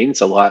public domain. It's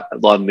a lot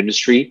of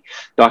ministry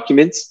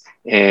documents.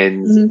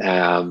 And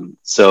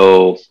there's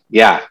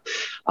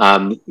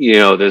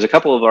a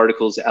couple of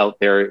articles out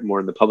there more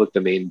in the public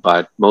domain,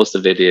 but most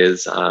of it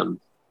is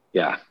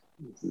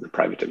in the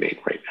private domain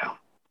right now.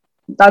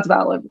 That's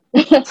valid.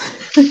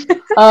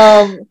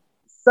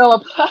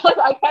 So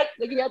I can't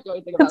think of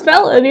anything about it's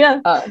valid,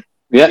 yeah.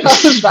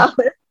 That's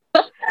valid.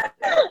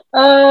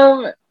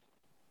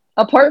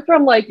 Apart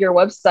from like your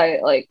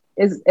website, like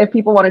if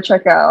people want to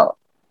check out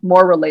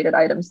more related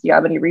items, do you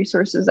have any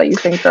resources that you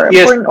think are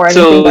important, or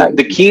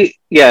anything?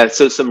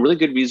 So some really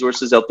good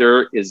resources out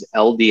there is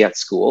LD at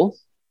School.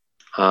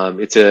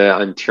 It's an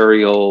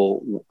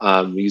Ontario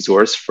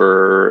resource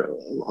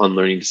on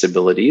learning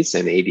disabilities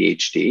and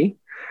ADHD.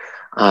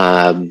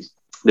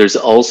 There's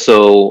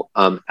also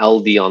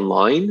LD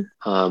Online,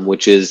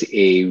 which is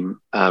a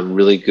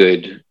really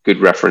good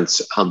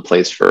reference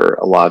place for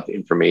a lot of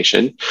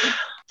information,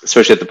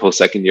 especially at the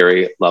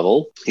post-secondary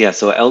level. Yeah,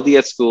 so LD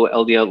at School,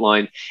 LD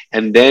Online,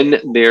 and then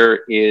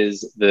there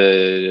is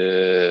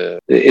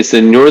it's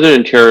the Northern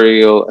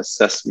Ontario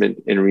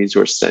Assessment and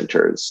Resource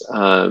Centers,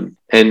 NOARC-CER.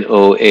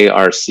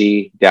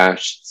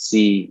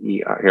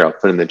 Here, I'll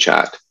put in the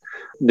chat.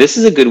 This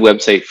is a good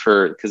website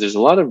because there's a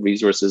lot of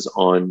resources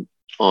on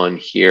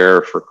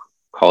here for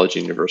college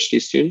and university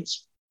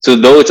students. So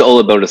though it's all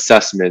about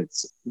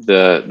assessments,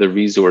 the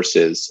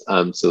resources,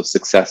 so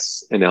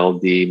success in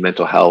LD,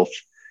 mental health,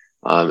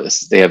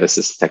 they have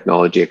assistive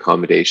technology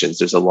accommodations.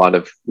 There's a lot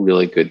of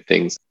really good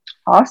things.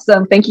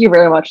 Awesome. Thank you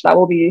very much. That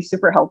will be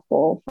super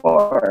helpful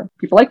for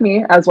people like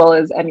me, as well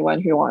as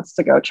anyone who wants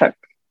to go check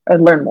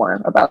and learn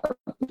more about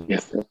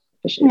these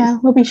issues. Yeah,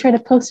 we'll be sure to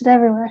post it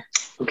everywhere.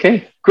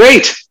 Okay,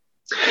 great.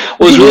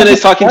 Well, it was really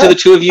nice talking to the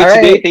two of you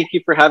today. Thank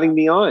you for having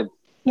me on.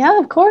 Yeah,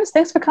 of course.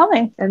 Thanks for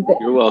coming. And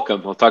You're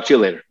welcome. I'll talk to you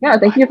later. Yeah,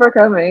 thank you for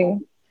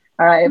coming.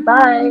 All right,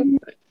 bye.